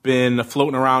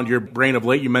floating around your brain of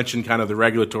late. You mentioned kind of the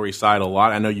regulatory side a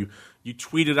lot. I know you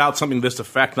tweeted out something to this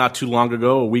effect not too long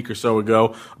ago, a week or so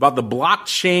ago, about the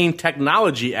Blockchain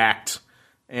Technology Act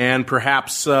and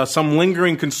perhaps some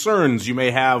lingering concerns you may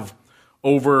have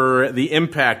over the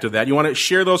impact of that. You want to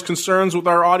share those concerns with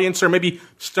our audience, or maybe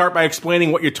start by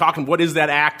explaining what you're talking, what is that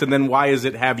act, and then why does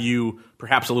it have you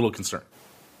perhaps a little concerned?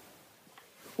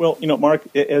 Well,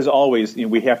 Mark, as always,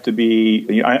 we have to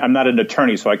be, I'm not an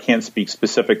attorney, so I can't speak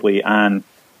specifically on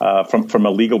from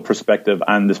a legal perspective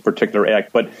on this particular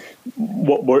act. But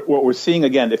what we're seeing,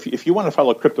 again, if you want to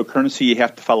follow cryptocurrency,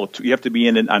 you have to be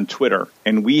in it on Twitter.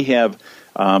 And we have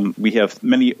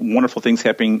many wonderful things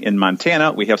happening in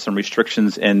Montana. We have some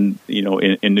restrictions in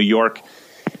New York.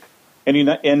 And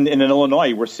in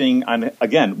Illinois, we're seeing,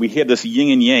 we have this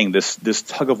yin and yang, this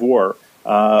tug of war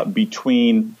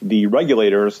between the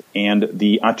regulators and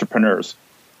the entrepreneurs.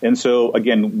 And so,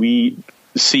 again, we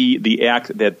see the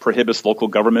act that prohibits local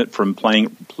government from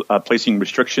placing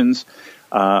restrictions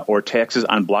or taxes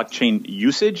on blockchain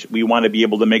usage. We want to be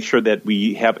able to make sure that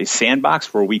we have a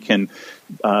sandbox where we can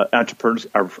entrepreneurs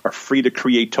are free to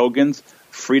create tokens,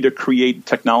 free to create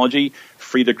technology,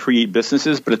 free to create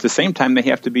businesses, but at the same time, they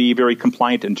have to be very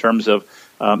compliant in terms of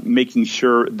making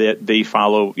sure that they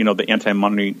follow, the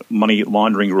anti-money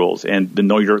laundering rules and the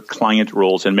know your client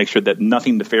rules, and make sure that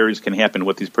nothing nefarious can happen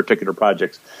with these particular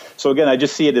projects. So again, I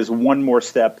just see it as one more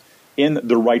step in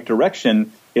the right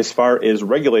direction. as far as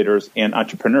regulators and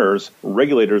entrepreneurs,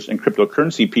 regulators and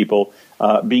cryptocurrency people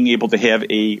being able to have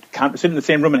sit in the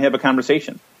same room and have a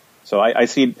conversation. So I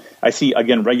see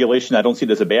again, regulation. I don't see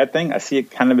it as a bad thing. I see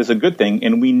it kind of as a good thing,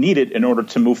 and we need it in order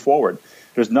to move forward.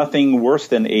 There's nothing worse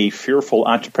than a fearful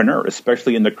entrepreneur,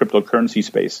 especially in the cryptocurrency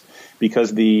space,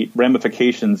 because the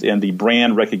ramifications and the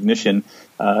brand recognition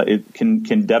it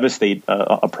can devastate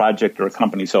a project or a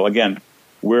company. So again,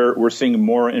 we're seeing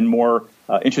more and more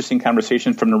interesting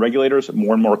conversation from the regulators,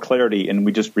 more and more clarity, and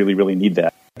we just really, really need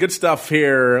that. Good stuff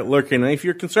here lurking. And if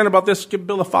you're concerned about this, give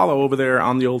Bill a follow over there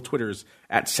on the old Twitters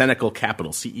at Cenacle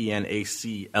Capital,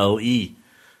 Cenacle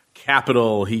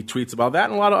Capital. He tweets about that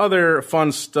and a lot of other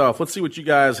fun stuff. Let's see what you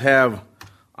guys have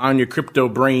on your crypto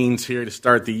brains here to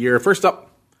start the year. First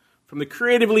up, from the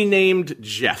creatively named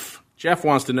Jeff. Jeff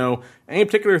wants to know, any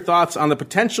particular thoughts on the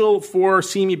potential for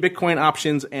CME Bitcoin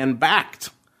options and BAKKT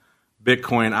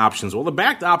Bitcoin options? Well, the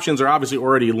BAKKT options are obviously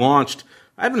already launched.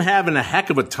 I've been having a heck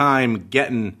of a time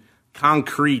getting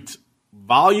concrete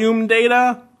volume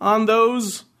data on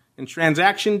those and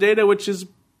transaction data, which is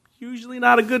usually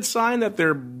not a good sign that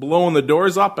they're blowing the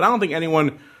doors up. But I don't think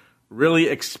anyone really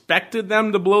expected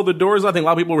them to blow the doors up. I think a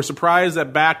lot of people were surprised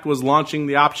that BAKKT was launching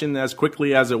the option as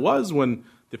quickly as it was when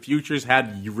the futures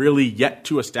had really yet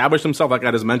to establish themselves. Like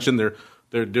I just mentioned,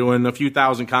 they're doing a few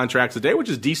thousand contracts a day, which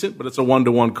is decent, but it's a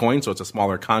one-to-one coin, so it's a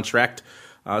smaller contract.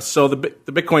 So the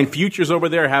Bitcoin futures over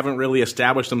there haven't really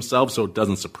established themselves, so it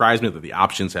doesn't surprise me that the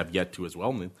options have yet to as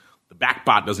well. And the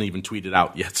BAKKT doesn't even tweet it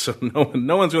out yet, so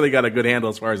no one's really got a good handle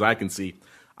as far as I can see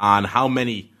on how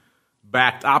many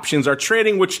BAKKT options are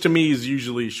trading, which to me is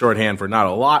usually shorthand for not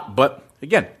a lot. But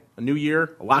again, a new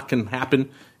year, a lot can happen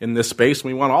in this space.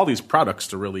 We want all these products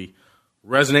to really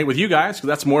resonate with you guys, because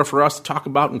that's more for us to talk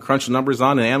about and crunch the numbers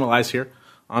on and analyze here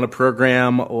on a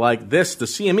program like this. The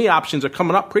CME options are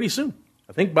coming up pretty soon.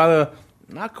 I think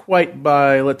not quite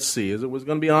by, let's see, it was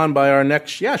going to be on by our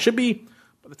next, it should be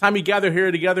by the time we gather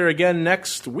here together again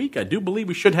next week. I do believe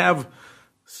we should have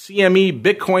CME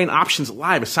Bitcoin options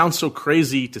live. It sounds so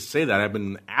crazy to say that. I've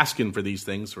been asking for these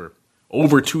things for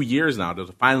over 2 years now to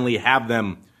finally have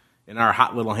them in our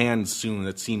hot little hands soon.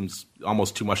 It seems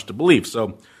almost too much to believe.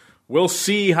 So we'll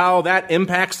see how that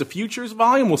impacts the futures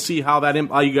volume. We'll see how that,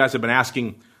 you guys have been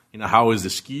asking, how is the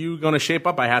SKEW going to shape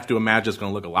up? I have to imagine it's going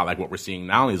to look a lot like what we're seeing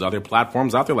now on these other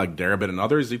platforms out there like Deribit and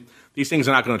others. These things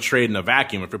are not going to trade in a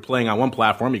vacuum. If you're playing on one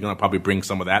platform, you're going to probably bring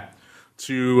some of that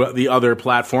to the other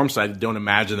platforms. So I don't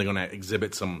imagine they're going to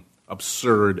exhibit some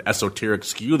absurd esoteric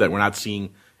SKEW that we're not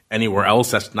seeing anywhere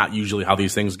else. That's not usually how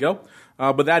these things go.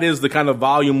 But that is the kind of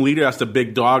volume leader. That's the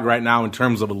big dog right now in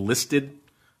terms of a listed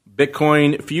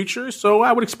Bitcoin futures. So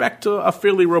I would expect a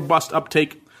fairly robust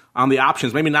uptake on the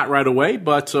options. Maybe not right away,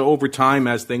 but over time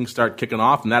as things start kicking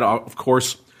off. And that, of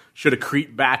course, should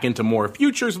accrete back into more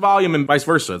futures volume and vice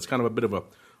versa. It's kind of a bit of a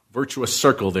virtuous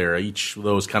circle there, each of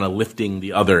those kind of lifting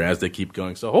the other as they keep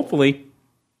going. So hopefully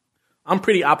I'm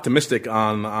pretty optimistic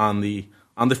on the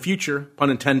future, pun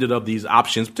intended, of these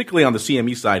options, particularly on the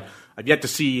CME side. I've yet to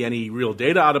see any real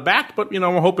data out of BAKKT, but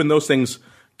we're hoping those things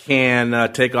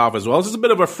can take off as well. This is a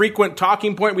bit of a frequent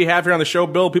talking point we have here on the show,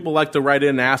 Bill. People like to write in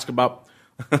and ask about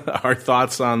our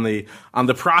thoughts on the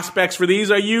prospects for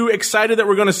these. Are you excited that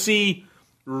we're going to see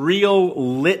real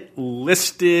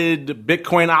listed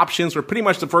Bitcoin options for pretty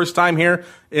much the first time here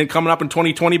coming up in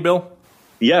 2020, Bill?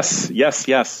 Yes.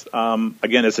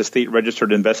 Again, as a state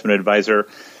registered investment advisor,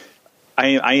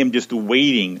 I am just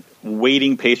waiting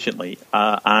patiently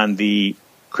on the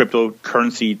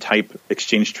cryptocurrency type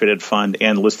exchange traded fund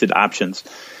and listed options.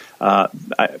 Do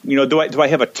I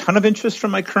have a ton of interest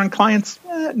from my current clients?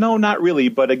 No, not really.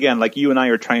 But again, like you and I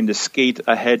are trying to skate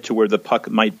ahead to where the puck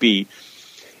might be,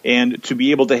 and to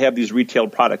be able to have these retail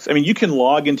products. I mean, you can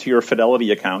log into your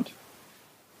Fidelity account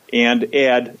and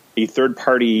add a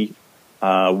third-party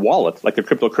wallet, like a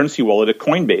cryptocurrency wallet at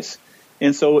Coinbase.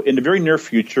 And so in the very near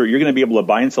future, you're going to be able to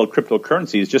buy and sell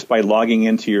cryptocurrencies just by logging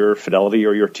into your Fidelity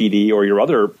or your TD or your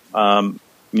other, IRA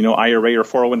or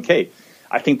 401k.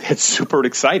 I think that's super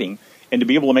exciting. And to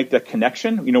be able to make that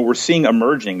connection, we're seeing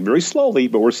emerging very slowly,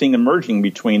 but we're seeing emerging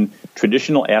between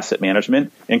traditional asset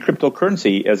management and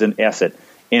cryptocurrency as an asset.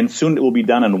 And soon it will be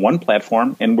done on one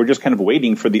platform, and we're just kind of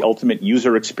waiting for the ultimate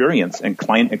user experience and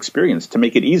client experience to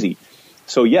make it easy.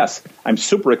 So yes, I'm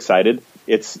super excited.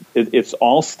 It's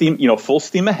all steam, full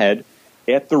steam ahead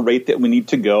at the rate that we need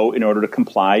to go in order to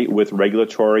comply with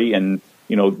regulatory and,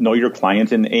 know your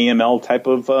client and AML type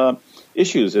of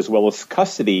issues, as well as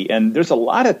custody. And there's a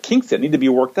lot of kinks that need to be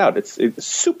worked out. It's a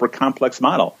super complex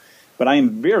model, but I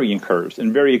am very encouraged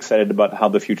and very excited about how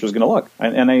the future is going to look.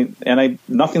 And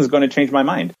nothing's going to change my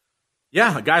mind.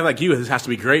 Yeah, a guy like you, this has to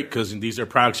be great because these are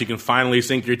products you can finally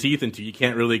sink your teeth into. You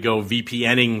can't really go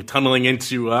VPNing, tunneling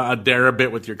into a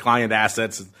Deribit with your client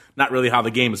assets. It's not really how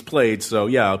the game is played. So,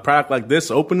 yeah, a product like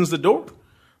this opens the door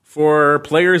for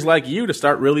players like you to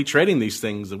start really trading these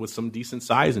things with some decent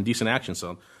size and decent action.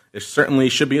 So it certainly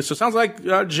should be. So it sounds like,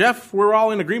 Jeff, we're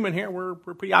all in agreement here. We're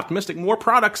pretty optimistic. More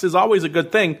products is always a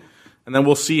good thing. And then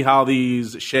we'll see how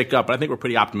these shake up. But I think we're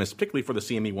pretty optimistic, particularly for the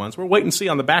CME ones. We'll wait and see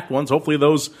on the back ones. Hopefully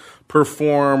those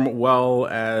perform well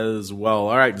as well.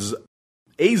 All right,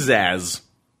 Azaz.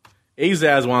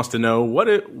 Azaz wants to know,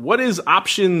 what is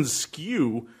options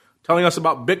SKEW telling us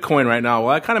about Bitcoin right now?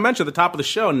 Well, I kind of mentioned at the top of the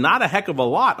show, not a heck of a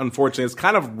lot, unfortunately. It's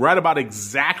kind of right about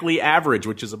exactly average,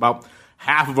 which is about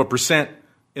 0.5%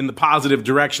 in the positive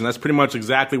direction. That's pretty much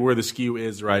exactly where the SKEW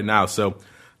is right now. So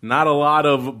not a lot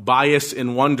of bias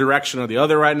in one direction or the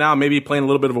other right now. Maybe playing a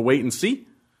little bit of a wait and see.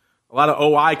 A lot of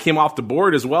OI came off the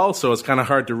board as well, so it's kind of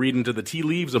hard to read into the tea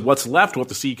leaves of what's left. We'll have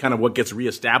to see kind of what gets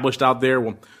reestablished out there,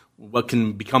 what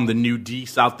can become the new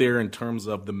DECE out there in terms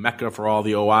of the mecca for all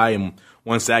the OI. And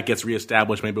once that gets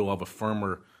reestablished, maybe we'll have a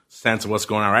firmer sense of what's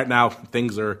going on. Right now,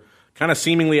 things are kind of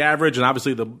seemingly average, and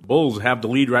obviously the Bulls have the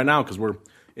lead right now because we're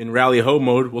in rally-ho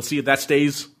mode. We'll see if that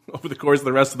stays over the course of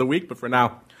the rest of the week, but for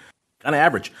now, kind of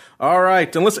average. All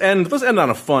right, and let's end on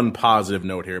a fun, positive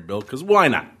note here, Bill, because why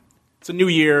not? It's a new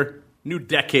year, new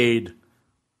decade,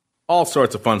 all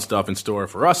sorts of fun stuff in store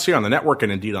for us here on the network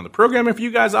and indeed on the program. If you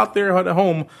guys out there at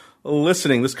home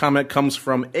listening, this comment comes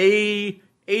from A.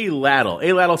 Laddle.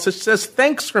 A. Laddle says,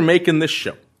 thanks for making this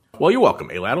show. Well, you're welcome,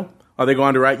 A. Laddle. They go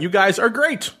on to write, you guys are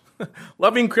great.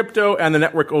 Loving crypto and the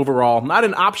network overall. Not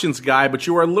an options guy, but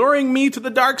you are luring me to the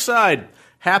dark side.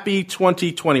 Happy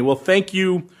 2020. Well, thank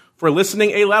you for listening,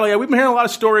 A. Laddle. Yeah, we've been hearing a lot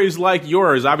of stories like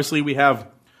yours. Obviously, we have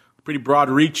a pretty broad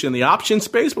reach in the option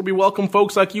space, but we welcome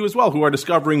folks like you as well who are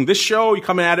discovering this show. You're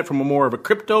coming at it from a more of a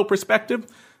crypto perspective,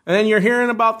 and then you're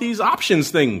hearing about these options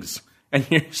things, and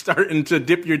you're starting to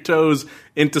dip your toes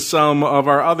into some of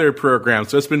our other programs.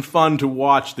 So it's been fun to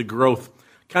watch the growth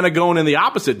kind of going in the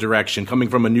opposite direction, coming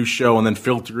from a new show and then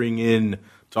filtering in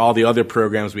to all the other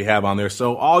programs we have on there.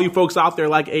 So all you folks out there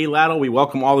like A. Laddle, we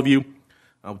welcome all of you.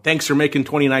 Thanks for making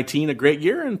 2019 a great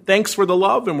year, and thanks for the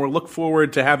love, and we'll look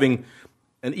forward to having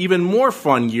an even more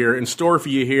fun year in store for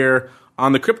you here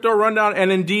on the Crypto Rundown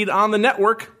and indeed on the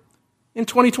network in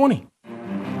 2020.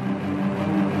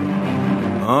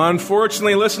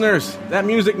 Unfortunately, listeners, that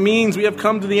music means we have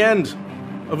come to the end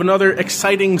of another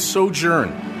exciting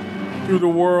sojourn through the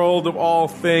world of all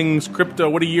things crypto.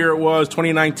 What a year it was,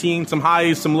 2019. Some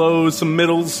highs, some lows, some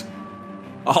middles,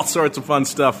 all sorts of fun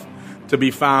stuff to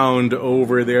be found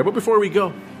over there. But before we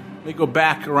go, let me go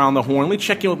back around the horn. Let me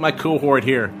check in with my cohort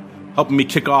here, helping me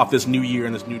kick off this new year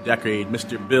and this new decade,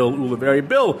 Mr. Bill ULIVIERI.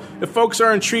 Bill, if folks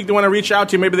are intrigued, they want to reach out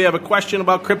to you, maybe they have a question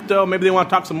about crypto, maybe they want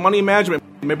to talk some money management,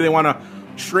 maybe they want to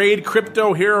trade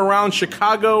crypto here around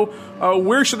Chicago,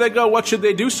 where should they go? What should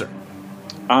they do, sir?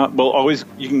 Well, always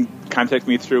you can contact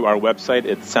me through our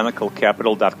website at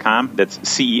cenaclecapital.com. That's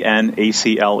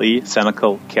CENACLE,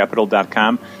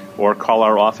 cenaclecapital.com. Or call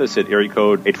our office at area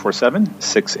code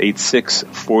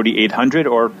 847-686-4800,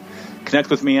 or connect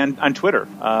with me on Twitter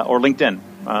or LinkedIn.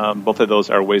 Both of those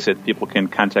are ways that people can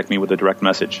contact me with a direct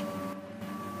message.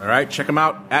 All right, check them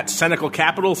out at Cenacle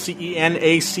Capital,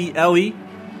 CENACLE,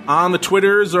 on the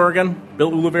Twitters, or again,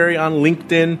 Bill ULIVIERI on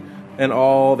LinkedIn and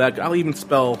all that. I'll even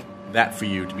spell that for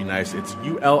you to be nice. It's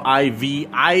ULIVIERI.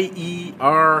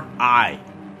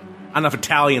 Not enough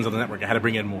Italians on the network. I had to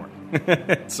bring in more.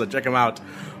 So check them out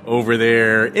over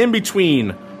there in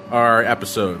between our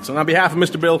episodes. And on behalf of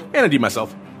Mr. Bill and indeed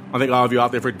myself, I thank all of you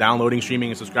out there for downloading, streaming,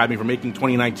 and subscribing, for making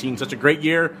 2019 such a great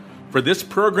year for this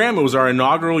program. It was our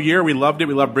inaugural year. We loved it.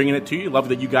 We loved bringing it to you. Love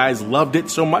that you guys loved it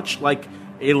so much, like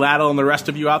A. Laddle and the rest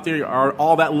of you out there.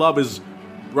 All that love is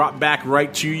brought back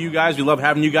right to you guys. We love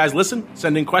having you guys listen,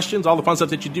 sending questions, all the fun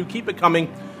stuff that you do. Keep it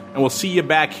coming, and we'll see you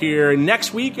back here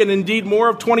next week and indeed more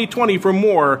of 2020 for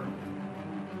more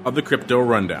of the Crypto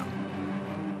Rundown.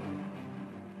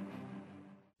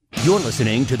 You're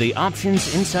listening to the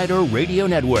Options Insider Radio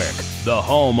Network, the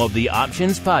home of the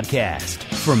Options Podcast.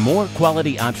 For more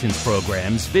quality options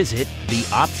programs, visit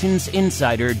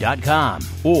theoptionsinsider.com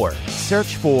or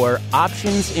search for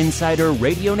Options Insider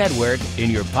Radio Network in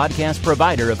your podcast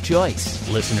provider of choice.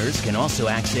 Listeners can also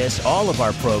access all of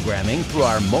our programming through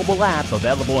our mobile app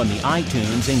available in the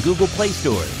iTunes and Google Play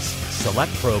stores.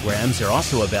 select programs are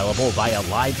also available via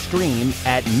live stream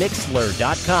at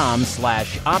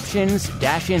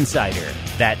mixlr.com/options-insider.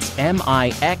 That's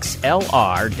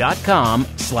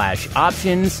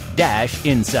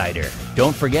mixlr.com/options-insider.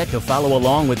 Don't forget to follow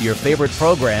along with your favorite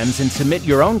programs and submit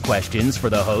your own questions for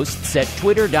the hosts at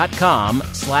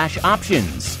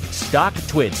twitter.com/options,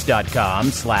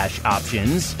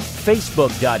 stocktwits.com/options,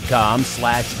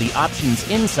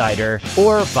 facebook.com/theoptionsinsider,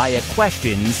 or via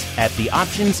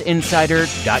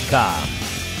questions@theoptionsinsider.com.